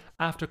 Wow.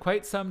 After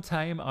quite some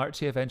time,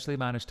 Archie eventually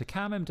managed to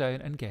calm him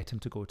down and get him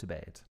to go to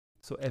bed.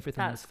 So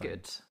everything was fine.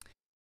 That's good.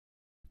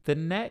 The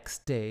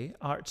next day,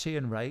 Archie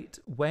and Wright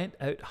went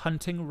out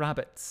hunting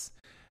rabbits.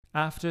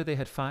 After they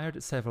had fired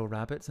at several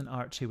rabbits and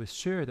Archie was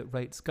sure that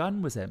Wright's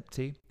gun was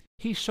empty,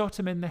 he shot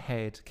him in the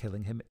head,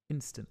 killing him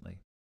instantly.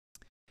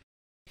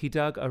 He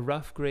dug a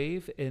rough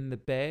grave in the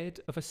bed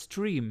of a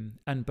stream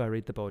and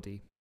buried the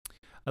body.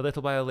 A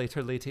little while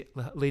later,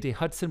 Lady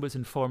Hudson was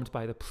informed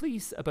by the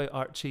police about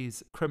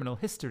Archie's criminal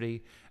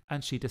history,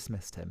 and she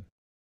dismissed him.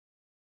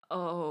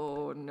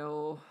 Oh,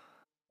 no.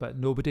 But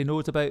nobody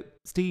knows about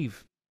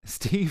Steve.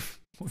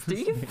 Steve?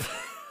 Steve?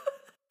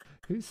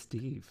 Who's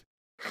Steve?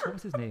 What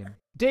was his name?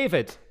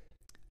 David.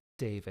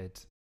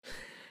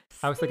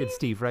 I was thinking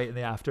Steve Wright in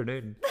the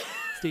afternoon.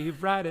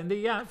 Steve Wright in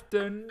the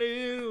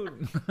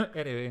afternoon.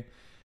 Anyway,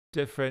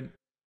 different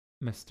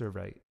Mr.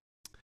 Wright.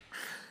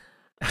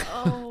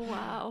 Oh,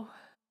 wow.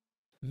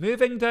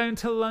 Moving down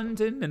to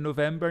London in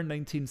November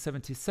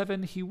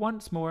 1977, he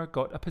once more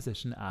got a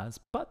position as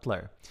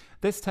butler,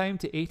 this time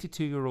to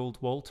 82-year-old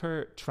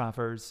Walter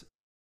Travers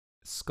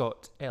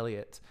Scott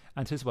Elliott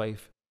and his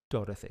wife,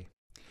 Dorothy.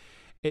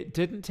 It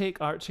didn't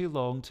take Archie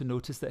long to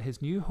notice that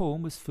his new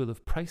home was full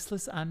of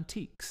priceless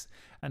antiques,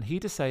 and he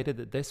decided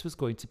that this was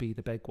going to be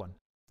the big one.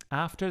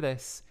 After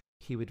this,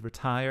 he would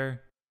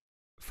retire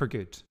for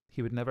good.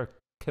 He would never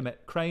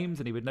commit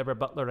crimes and he would never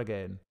butler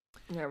again.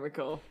 There we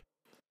go.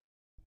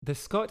 The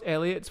Scott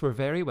Elliots were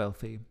very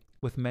wealthy,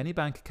 with many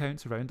bank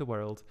accounts around the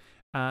world,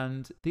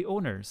 and the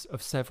owners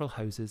of several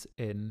houses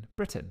in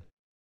Britain.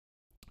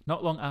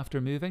 Not long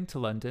after moving to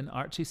London,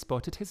 Archie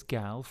spotted his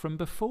gal from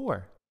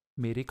before,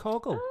 Mary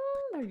Coggle,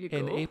 there you go.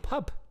 in a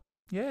pub.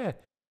 Yeah.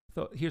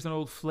 Thought, here's an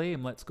old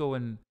flame, let's go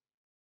and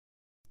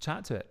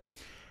chat to it.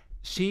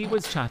 She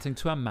was chatting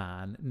to a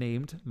man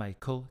named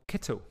Michael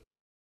Kitto.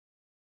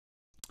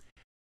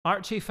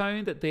 Archie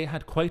found that they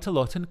had quite a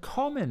lot in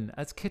common,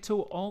 as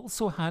Kitto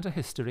also had a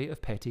history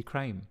of petty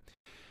crime.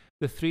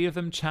 The three of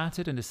them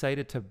chatted and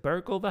decided to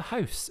burgle the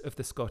house of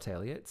the Scott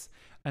Elliots,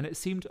 and it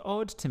seemed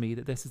odd to me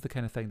that this is the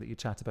kind of thing that you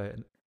chat about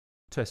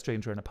to a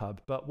stranger in a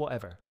pub, but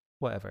whatever.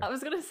 I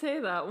was going to say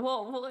that.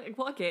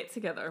 What a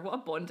get-together. What a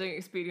bonding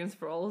experience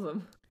for all of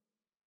them.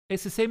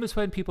 It's the same as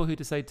when people who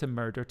decide to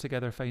murder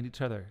together find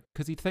each other.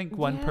 Because you'd think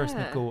one person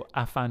would go,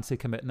 I fancy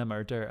committing a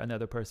murder, and the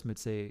other person would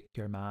say,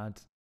 you're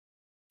mad,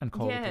 and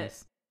call the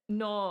police.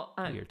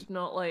 Weird.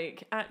 Not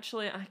like,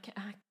 actually,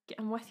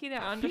 I'm with you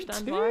there. I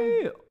understand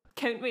why.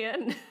 Count me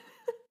in.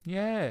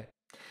 Yeah.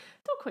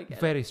 Don't quite get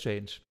it. Very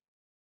strange.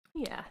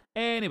 Yeah.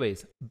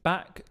 Anyways,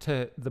 back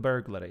to the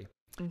burglary.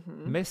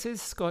 Mrs.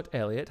 Scott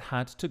Elliot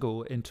had to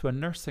go into a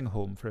nursing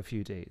home for a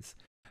few days,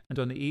 and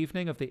on the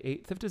evening of the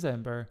 8th of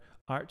December,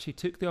 Archie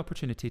took the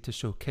opportunity to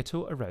show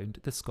Kitto around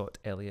the Scott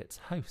Elliots'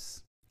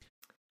 house.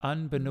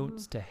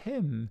 Unbeknownst to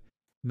him,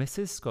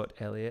 Mrs. Scott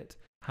Elliot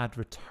had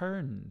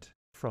returned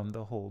from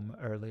the home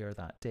earlier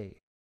that day.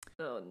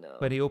 Oh no.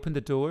 When he opened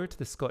the door to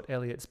the Scott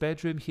Elliots'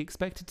 bedroom, he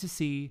expected to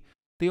see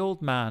the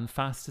old man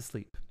fast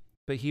asleep,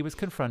 but he was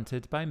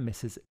confronted by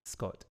Mrs.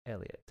 Scott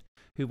Elliot,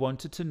 who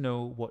wanted to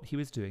know what he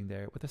was doing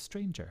there with a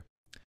stranger.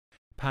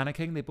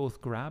 Panicking, they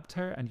both grabbed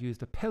her and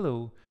used a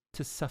pillow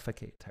to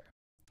suffocate her.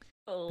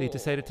 Oh. They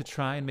decided to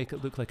try and make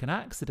it look like an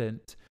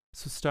accident,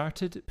 so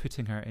started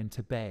putting her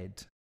into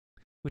bed,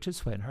 which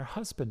is when her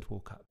husband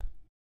woke up.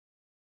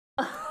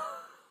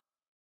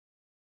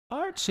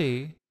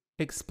 Archie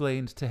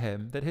explained to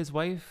him that his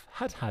wife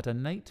had had a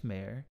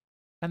nightmare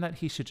and that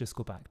he should just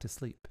go back to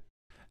sleep.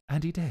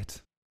 And he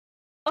did.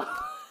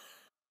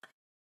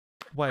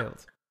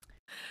 Wild.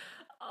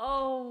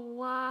 Oh,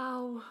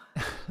 wow.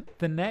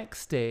 The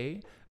next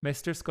day,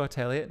 Mr. Scott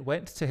Elliot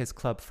went to his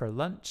club for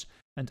lunch,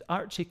 and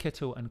Archie,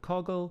 Kitto and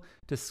Coggle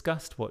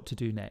discussed what to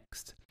do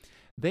next.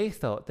 They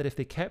thought that if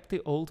they kept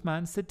the old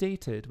man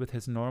sedated with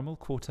his normal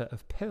quota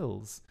of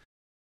pills,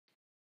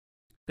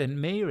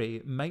 then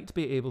Mary might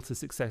be able to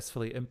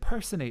successfully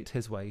impersonate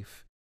his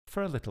wife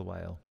for a little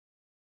while.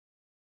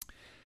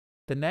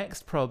 The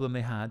next problem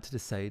they had to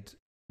decide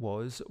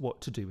was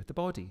what to do with the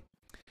body.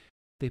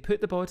 They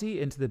put the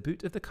body into the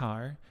boot of the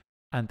car,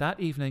 and that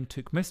evening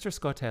took Mr.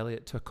 Scott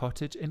Elliot to a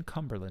cottage in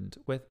Cumberland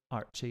with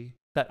Archie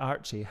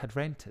had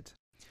rented.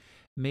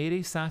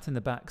 Mary sat in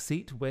the back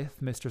seat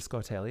with Mr.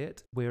 Scott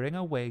Elliot, wearing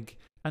a wig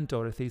and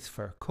Dorothy's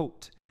fur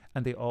coat,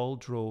 and they all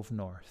drove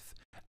north.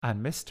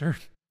 And Mr.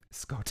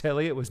 Scott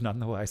Elliot was none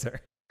the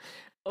wiser.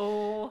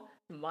 Oh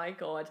my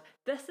God.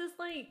 This is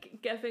like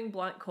giving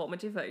black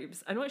comedy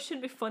vibes. I know it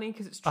shouldn't be funny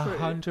because it's true.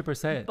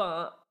 100%.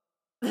 But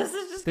this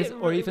is just getting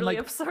really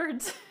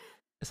absurd.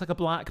 It's like a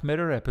Black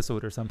Mirror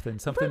episode or something.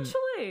 Something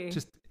literally.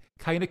 Just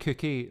kind of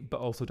kooky,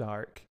 but also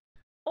dark.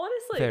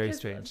 Honestly. Very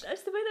strange.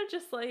 It's the way they're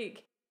just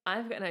like,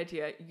 I've got an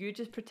idea. You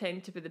just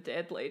pretend to be the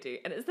dead lady.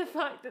 And it's the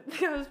fact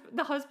that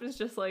the husband's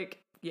just like,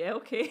 yeah,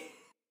 okay.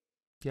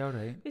 Yeah, all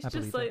right. It's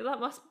just like,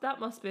 that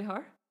must be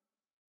her.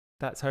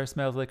 That's her.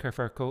 Smells like her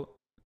fur coat.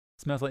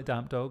 Smells like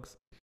damp dogs.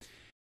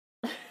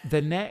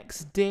 The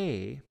next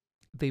day,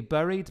 they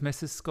buried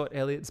Mrs. Scott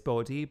Elliot's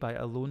body by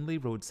a lonely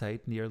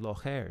roadside near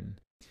Loch Earn.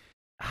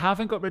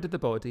 Having got rid of the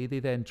body, they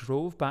then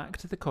drove back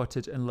to the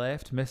cottage and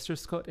left Mr.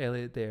 Scott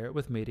Elliot there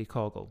with Mary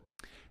Coggle,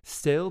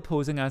 still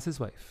posing as his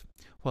wife,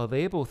 while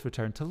they both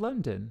returned to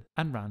London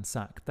and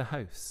ransacked the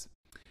house.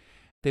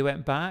 They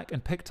went back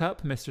and picked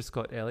up Mr.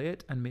 Scott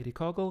Elliot and Mary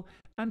Coggle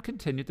and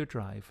continued their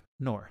drive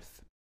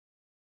north.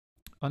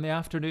 On the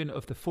afternoon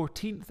of the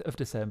 14th of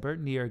December,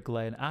 near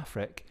Glen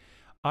Affric,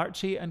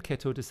 Archie and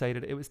Kitto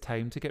decided it was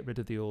time to get rid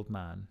of the old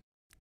man.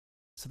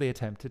 So they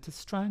attempted to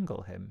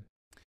strangle him.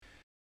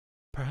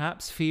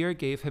 Perhaps fear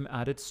gave him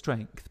added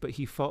strength, but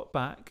he fought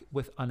back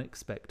with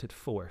unexpected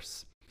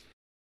force.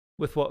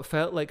 With what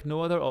felt like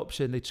no other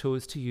option, they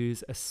chose to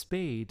use a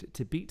spade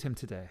to beat him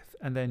to death,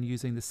 and then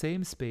using the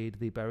same spade,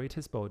 they buried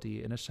his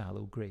body in a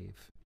shallow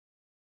grave.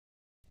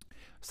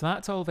 So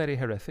that's all very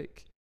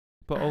horrific.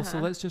 But also,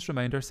 let's just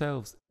remind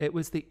ourselves, it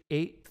was the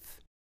 8th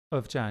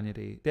of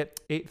January, the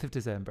 8th of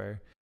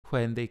December,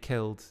 when they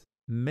killed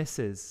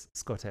Mrs.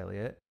 Scott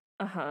Elliot.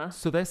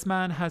 So this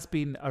man has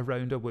been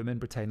around a woman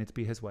pretending to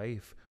be his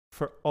wife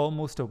for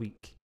almost a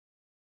week.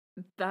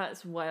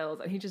 That's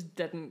wild. And he just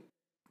didn't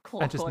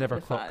clock on. I just never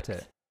clocked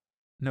it.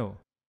 No.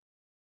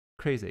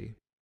 Crazy.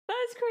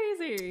 That's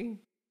crazy.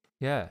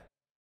 Yeah.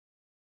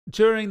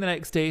 During the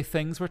next day,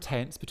 things were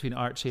tense between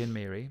Archie and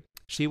Mary.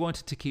 She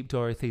wanted to keep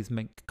Dorothy's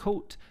mink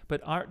coat,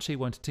 but Archie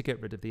wanted to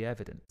get rid of the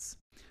evidence.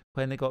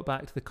 When they got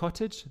back to the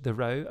cottage, the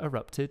row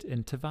erupted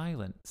into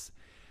violence.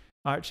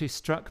 Archie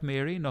struck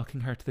Mary,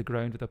 knocking her to the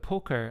ground with a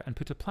poker, and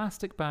put a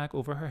plastic bag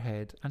over her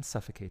head and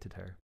suffocated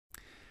her.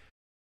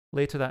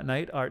 Later that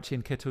night, Archie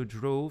and Kitto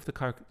drove the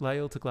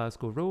Carlisle to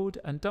Glasgow Road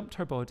and dumped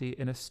her body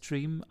in a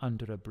stream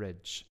under a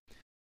bridge.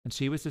 And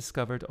she was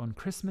discovered on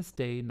Christmas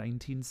Day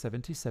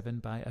 1977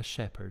 by a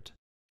shepherd,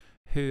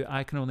 who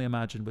I can only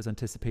imagine was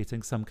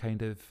anticipating some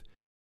kind of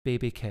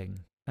baby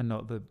king And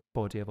not the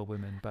body of a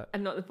woman, but...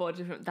 And not the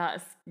body of...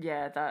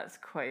 That's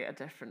quite a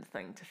different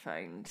thing to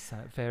find. It's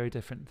a very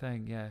different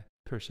thing, yeah.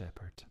 Poor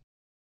shepherd.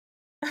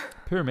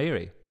 Poor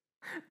Mary.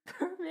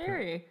 Poor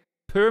Mary.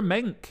 Poor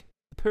mink.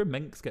 Poor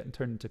mink's getting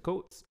turned into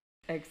coats.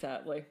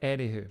 Exactly.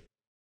 Anywho.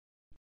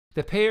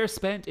 The pair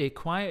spent a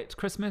quiet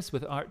Christmas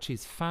with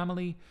Archie's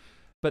family,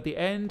 but after the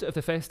end of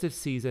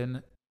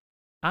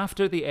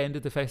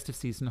the festive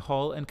season,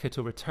 Hall and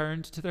Kitto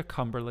returned to their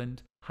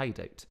Cumberland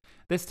hideout,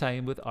 this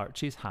time with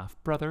Archie's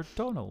half-brother,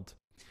 Donald.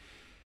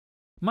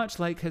 Much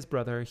like his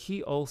brother,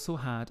 he also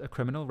had a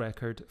criminal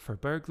record for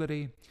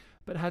burglary,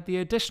 but had the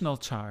additional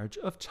charge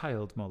of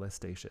child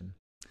molestation.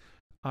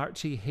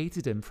 Archie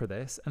hated him for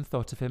this and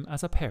thought of him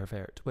as a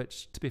pervert,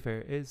 which, to be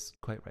fair, is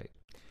quite right.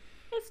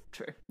 It's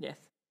true, yes.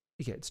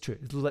 Yeah, it's true.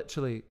 It's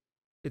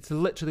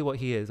literally what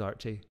he is,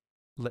 Archie.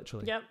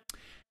 Literally. Yep.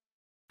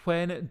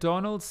 When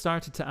Donald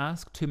started to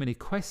ask too many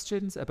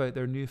questions about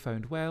their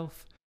newfound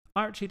wealth,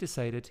 Archie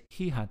decided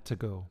he had to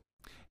go.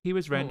 He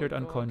was rendered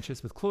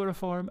unconscious with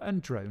chloroform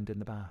and drowned in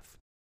the bath.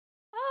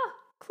 Ah,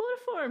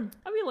 chloroform.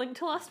 Are we linked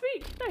to last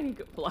week? There you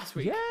go. Last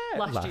week. Yeah,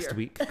 last year.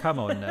 week. Come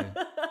on now.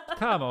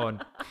 Come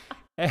on.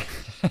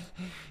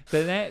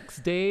 The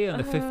next day, on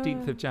the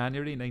 15th of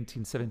January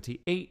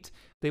 1978,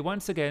 they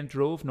once again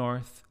drove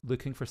north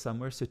looking for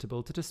somewhere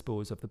suitable to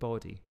dispose of the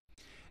body.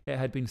 It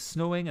had been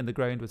snowing and the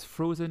ground was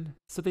frozen,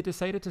 so they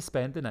decided to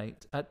spend the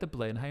night at the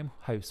Blenheim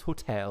House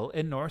Hotel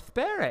in North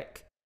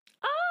Berwick.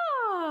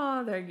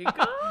 Oh, there you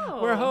go.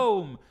 We're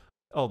home.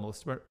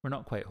 Almost. We're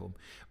not quite home,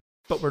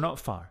 but we're not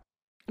far.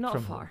 Not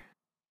from far. Home.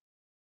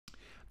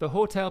 The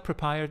hotel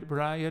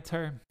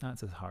proprietor,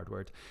 that's a hard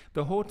word.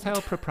 The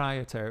hotel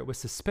proprietor was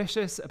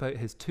suspicious about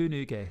his two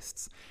new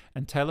guests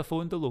and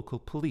telephoned the local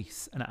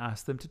police and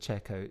asked them to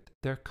check out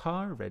their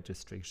car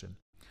registration.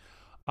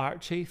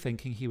 Archie,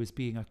 thinking he was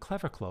being a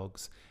clever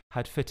clogs,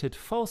 had fitted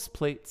false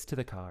plates to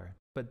the car,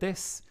 but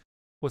this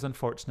was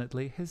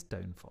unfortunately his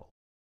downfall.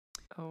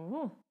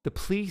 Oh. The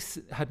police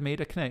had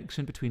made a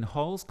connection between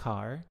Hall's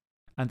car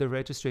and the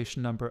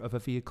registration number of a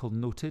vehicle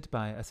noted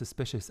by a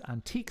suspicious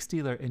antiques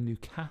dealer in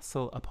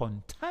Newcastle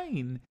upon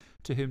Tyne,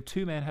 to whom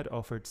two men had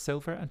offered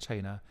silver and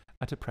china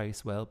at a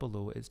price well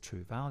below its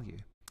true value.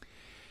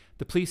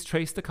 The police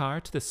traced the car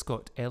to the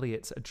Scott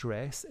Elliott's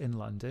address in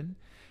London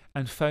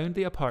and found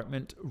the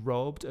apartment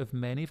robbed of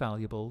many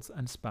valuables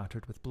and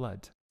spattered with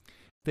blood.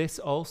 This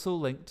also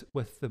linked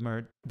with the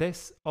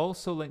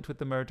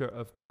murder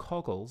of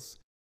Coggles,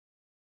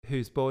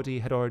 whose body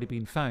had already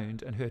been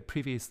found and who had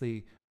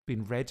previously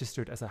been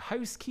registered as a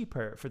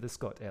housekeeper for the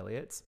Scott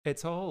Elliots.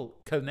 It's all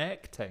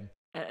connecting.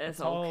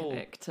 It's all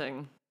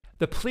connecting.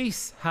 The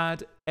police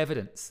had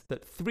evidence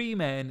that three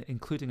men,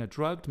 including a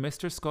drugged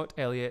Mr. Scott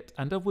Elliot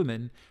and a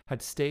woman,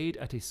 had stayed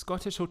at a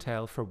Scottish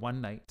hotel for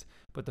one night,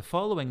 but the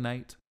following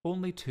night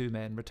only two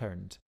men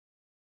returned.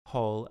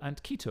 Hall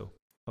and Kitto,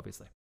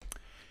 obviously.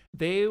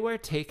 They were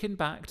taken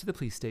back to the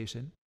police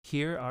station.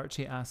 Here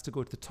Archie asked to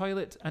go to the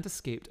toilet and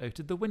escaped out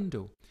of the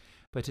window,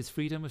 but his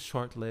freedom was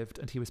short-lived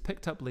and he was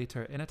picked up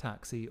later in a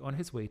taxi on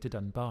his way to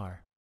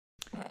Dunbar.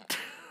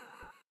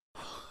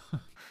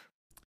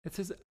 This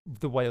is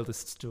the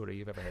wildest story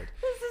you've ever heard.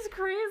 This is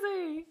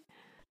crazy.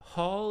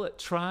 Hall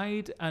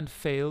tried and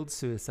failed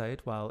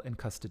suicide while in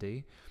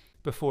custody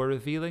before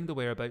revealing the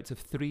whereabouts of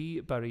three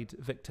buried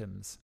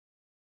victims.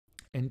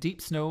 In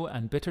deep snow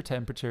and bitter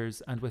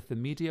temperatures, and with the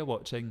media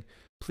watching,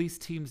 police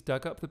teams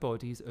dug up the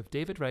bodies of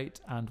David Wright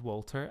and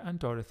Walter and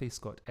Dorothy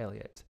Scott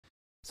Elliot.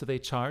 So they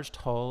charged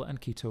Hall and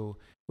Kitto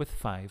with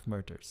 5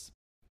 murders.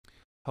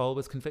 Hall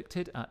was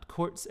convicted at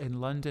courts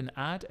in London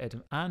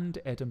and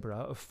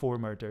Edinburgh of 4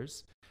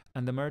 murders,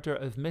 and the murder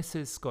of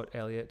Mrs. Scott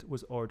Elliot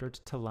was ordered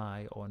to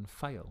lie on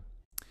file.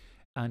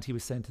 And he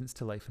was sentenced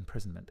to life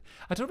imprisonment.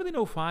 I don't really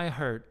know why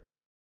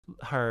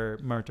her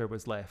murder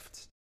was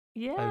left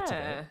out of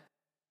it,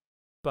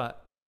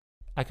 but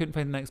I couldn't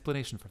find an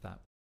explanation for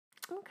that.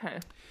 Okay.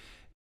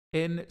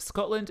 In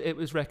Scotland, it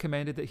was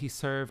recommended that he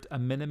served a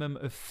minimum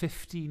of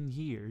 15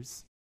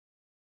 years,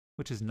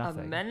 which is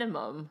nothing. A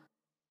minimum?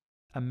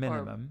 A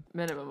minimum.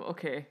 Minimum,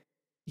 okay.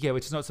 Yeah,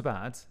 which is not so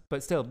bad,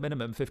 but still,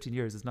 minimum 15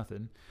 years is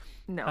nothing.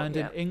 No. And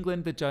in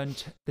England, the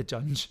judge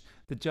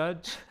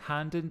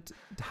handed.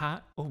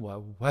 Oh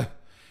wow!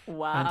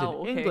 Wow.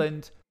 And in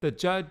England, the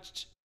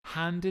judge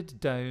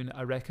handed down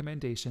a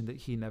recommendation that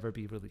he never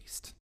be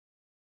released.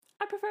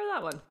 I prefer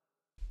that one.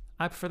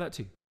 I prefer that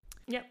too.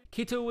 Yep.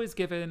 Kitto was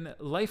given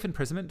life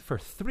imprisonment for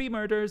 3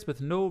 murders with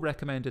no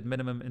recommended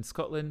minimum in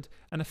Scotland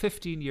and a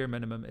 15-year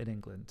minimum in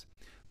England.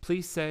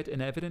 Police said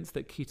in evidence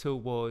that Kitto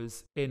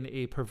was, in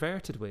a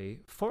perverted way,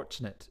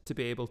 fortunate to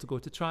be able to go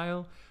to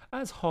trial,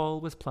 as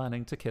Hall was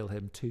planning to kill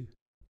him too.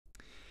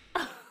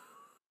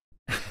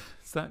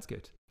 So that's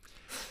good.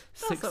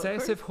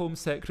 Successive Home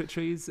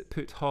Secretaries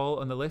put Hall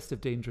on the list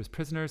of dangerous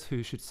prisoners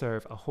who should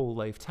serve a whole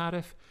life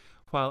tariff,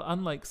 while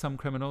unlike some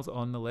criminals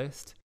on the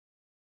list,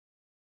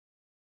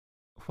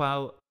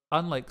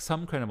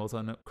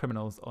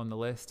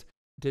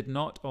 did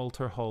not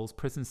alter Hall's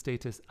prison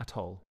status at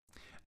all,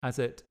 as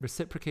it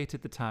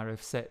reciprocated the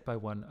tariff set by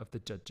one of the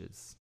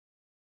judges.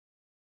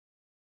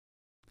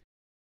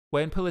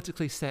 When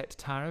politically set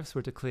tariffs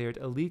were declared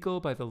illegal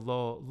by the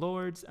Law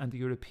Lords and the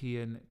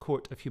European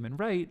Court of Human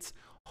Rights,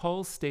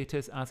 Hall's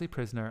status as a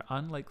prisoner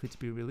unlikely to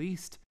be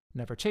released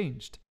never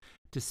changed,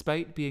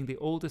 despite being the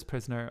oldest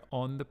prisoner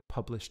on the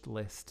published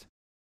list.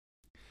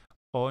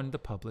 On the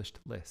published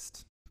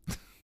list.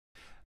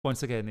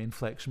 Once again, the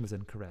inflection was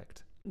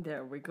incorrect.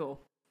 There we go.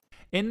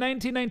 In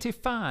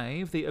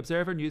 1995, the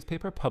Observer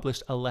newspaper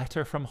published a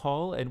letter from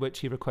Hall in which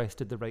he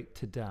requested the right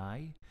to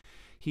die.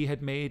 He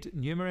had made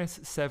numerous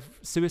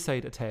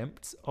suicide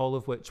attempts, all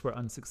of which were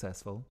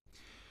unsuccessful.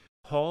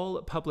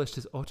 Hall published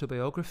his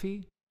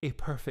autobiography, A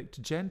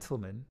Perfect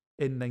Gentleman,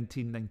 in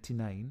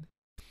 1999.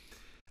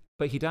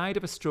 But he died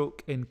of a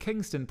stroke in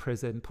Kingston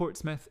Prison,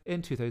 Portsmouth,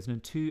 in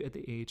 2002 at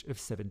the age of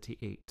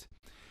 78.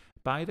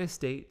 By this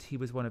date, he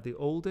was one of the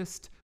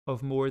oldest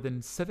of more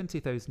than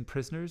 70,000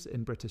 prisoners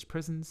in British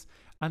prisons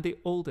and the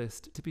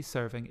oldest to be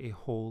serving a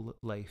whole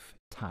life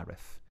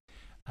tariff.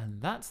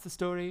 And that's the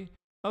story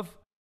of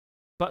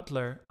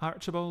Butler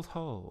Archibald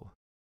Hall.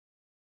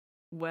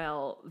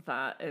 Well,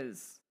 that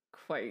is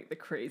quite the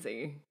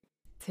crazy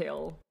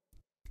tale.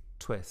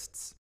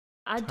 Twists.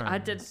 I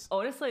did,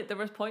 honestly, there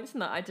was points in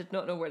that I did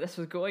not know where this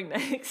was going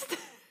next.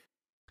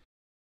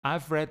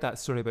 I've read that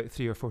story about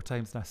 3 or 4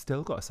 times and I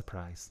still got a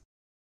surprise.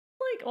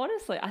 Like,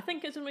 honestly, I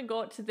think it's when we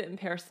got to the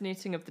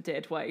impersonating of the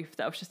dead wife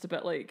that I was just a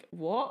bit like,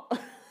 what?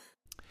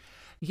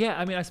 Yeah,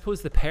 I mean, I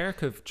suppose the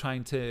perk of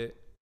trying to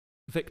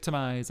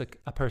victimise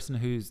a person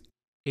who's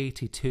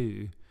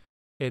 82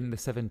 in the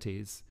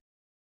 70s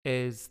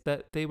is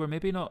that they were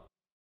maybe not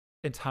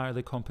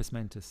entirely compos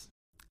mentis,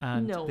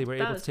 and they were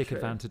able to take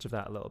advantage of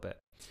that a little bit.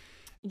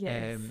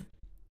 Yes.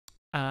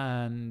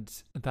 And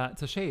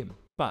that's a shame,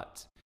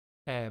 but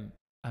I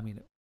mean,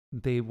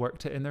 they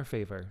worked it in their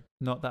favour.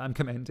 Not that I'm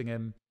commending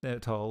him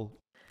at all.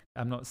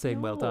 I'm not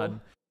saying well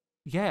done.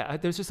 Yeah,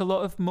 there's just a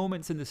lot of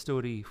moments in the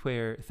story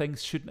where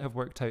things shouldn't have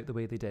worked out the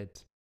way they did.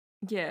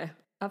 Yeah,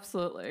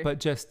 absolutely. But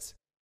just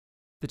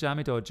the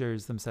Jammy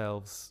Dodgers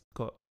themselves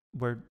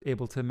were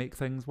able to make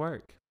things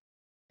work.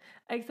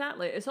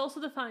 Exactly. It's also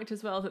the fact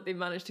as well that they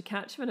managed to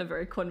catch him in a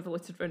very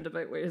convoluted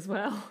roundabout way as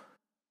well.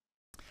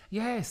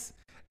 Yes.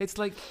 It's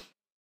like,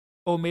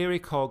 Mary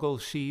Coggle,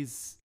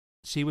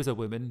 she was a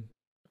woman,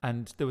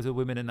 and there was a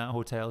woman in that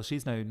hotel.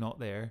 She's now not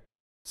there.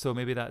 So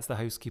maybe that's the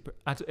housekeeper.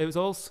 It was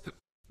also,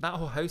 that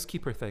whole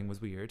housekeeper thing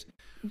was weird.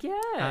 Yeah.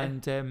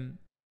 And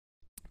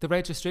the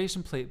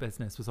registration plate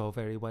business was all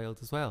very wild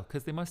as well,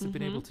 because they must have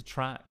been able to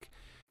track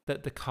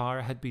that the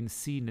car had been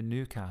seen in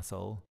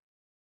Newcastle,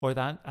 or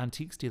that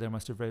antiques dealer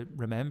must have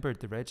remembered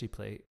the Reggie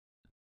plate.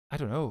 I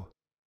don't know.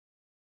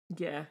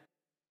 Yeah.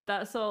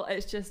 That's all.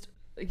 It's just,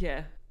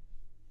 yeah.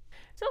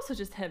 It's also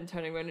just him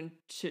turning around and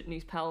shooting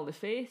his pal in the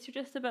face.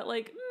 You're just a bit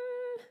like,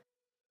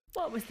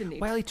 what was the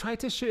need? Well, he tried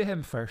to shoot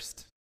him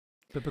first,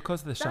 but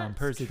because of the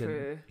champers, he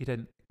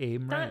didn't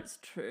aim right. That's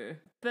true.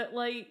 But,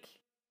 like,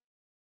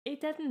 he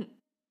didn't.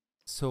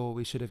 So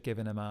we should have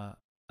given him a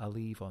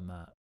leave on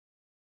that.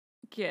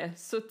 Yeah,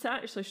 so to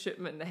actually shoot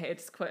him in the head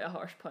is quite a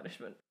harsh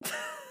punishment.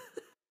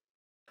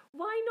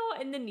 Why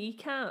not in the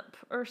kneecap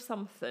or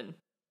something?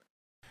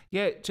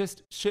 Yeah,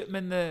 just shoot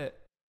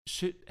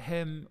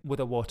him with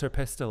a water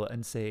pistol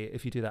and say,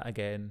 if you do that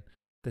again,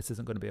 this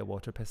isn't going to be a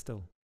water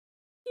pistol.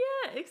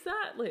 Yeah,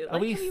 exactly. A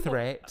wee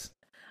threat.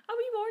 A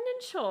wee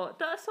warning shot.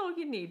 That's all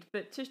you need.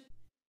 But just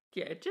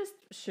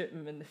shoot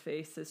him in the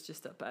face is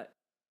just a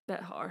bit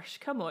harsh.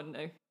 Come on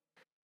now.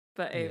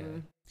 But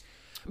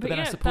But then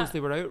I suppose they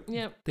were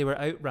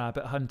out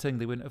rabbit hunting.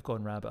 They wouldn't have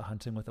gone rabbit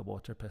hunting with a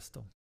water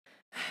pistol.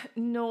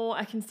 No,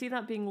 I can see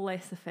that being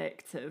less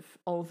effective,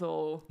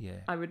 although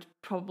I would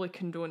probably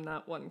condone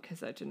that one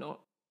because I do not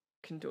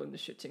condone the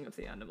shooting of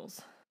the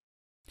animals.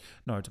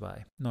 Nor do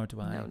I. No.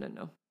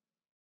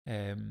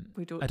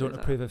 I don't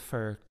approve of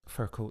fur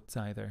coats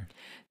either.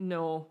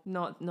 No,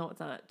 not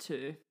that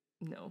too.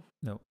 No.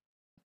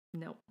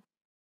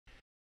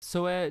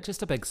 So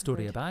just a big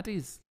story of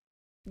baddies.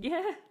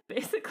 Yeah,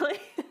 basically.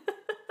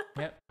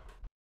 Yep.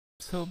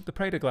 So the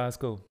Pride of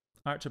Glasgow,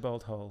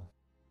 Archibald Hall.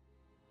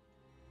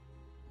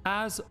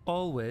 As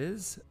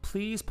always,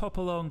 please pop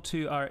along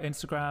to our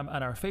Instagram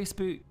and our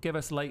Facebook. Give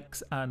us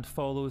likes and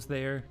follows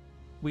there.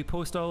 We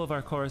post all of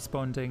our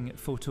corresponding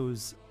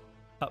photos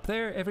up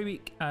there every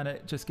week, and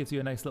it just gives you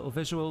a nice little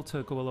visual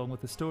to go along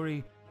with the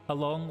story,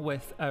 along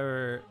with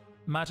our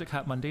Magic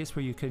Hat Mondays,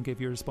 where you can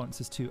give your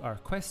responses to our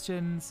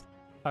questions,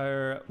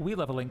 our We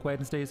Love a Link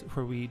Wednesdays,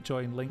 where we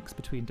join links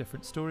between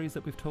different stories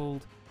that we've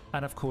told,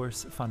 and of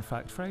course Fun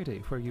Fact Friday,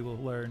 where you will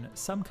learn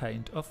some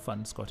kind of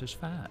fun Scottish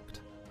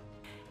fact.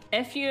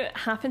 If you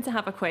happen to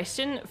have a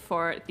question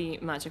for the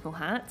Magical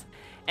Hat,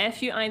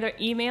 if you either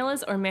email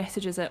us or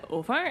messages it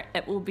over,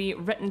 it will be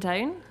written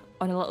down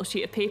on a little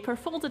sheet of paper,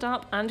 folded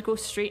up, and go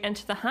straight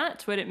into the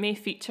hat, where it may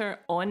feature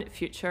on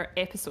future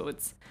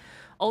episodes.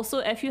 Also,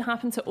 if you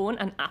happen to own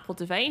an Apple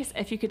device,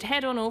 if you could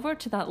head on over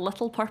to that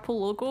little purple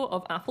logo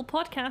of Apple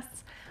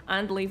Podcasts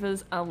and leave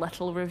us a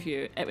little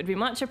review. It would be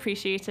much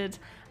appreciated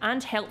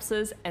and helps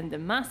us in the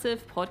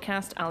massive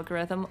podcast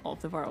algorithm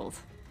of the world.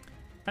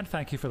 And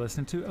thank you for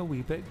listening to A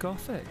Wee Bit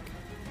Gothic.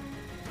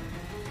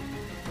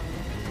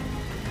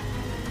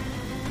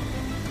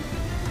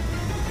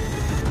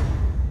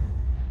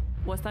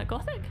 Was that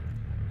gothic?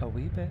 A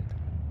wee bit.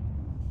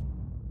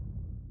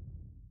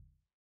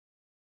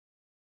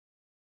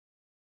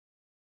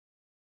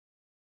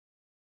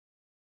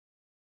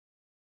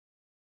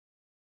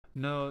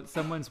 No,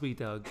 someone's wee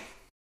dog.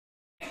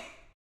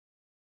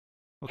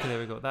 Okay, there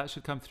we go. That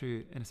should come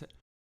through in a sec.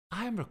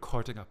 I am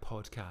recording a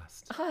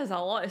podcast. Oh, there's a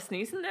lot of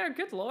sneezing there.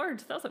 Good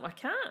Lord. That's like my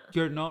cat.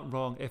 You're not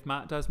wrong. If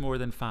Matt does more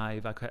than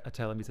 5, I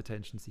tell him he's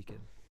attention seeking.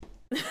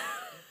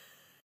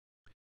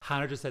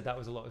 Hannah just said that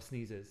was a lot of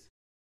sneezes.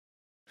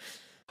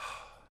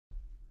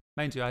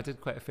 Mind you, I did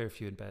quite a fair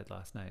few in bed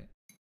last night.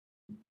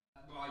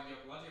 Well, you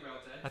bloody well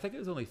did. I think it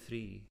was only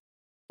 3.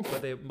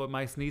 But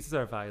my sneezes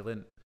are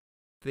violent.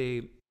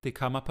 They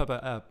come up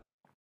about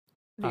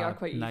they are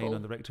quite 9 evil.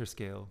 on the Richter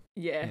scale.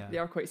 Yeah, they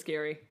are quite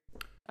scary.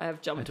 I have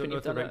jumped when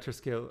you've done it.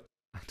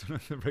 I don't know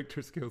if the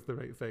Richter scale is the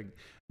right thing,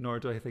 nor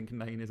do I think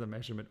 9 is a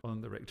measurement on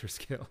the Richter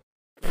scale.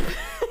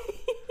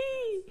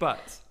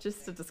 But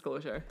just a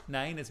disclosure.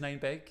 9 is 9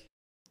 big?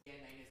 Yeah,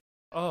 9 is.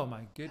 Oh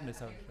my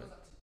goodness. I think it goes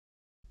up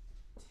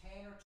to 10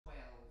 or 12.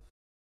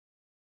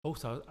 Oh,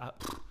 so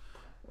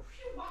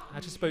I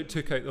just about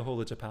took out the whole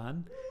of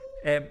Japan.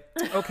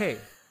 Okay.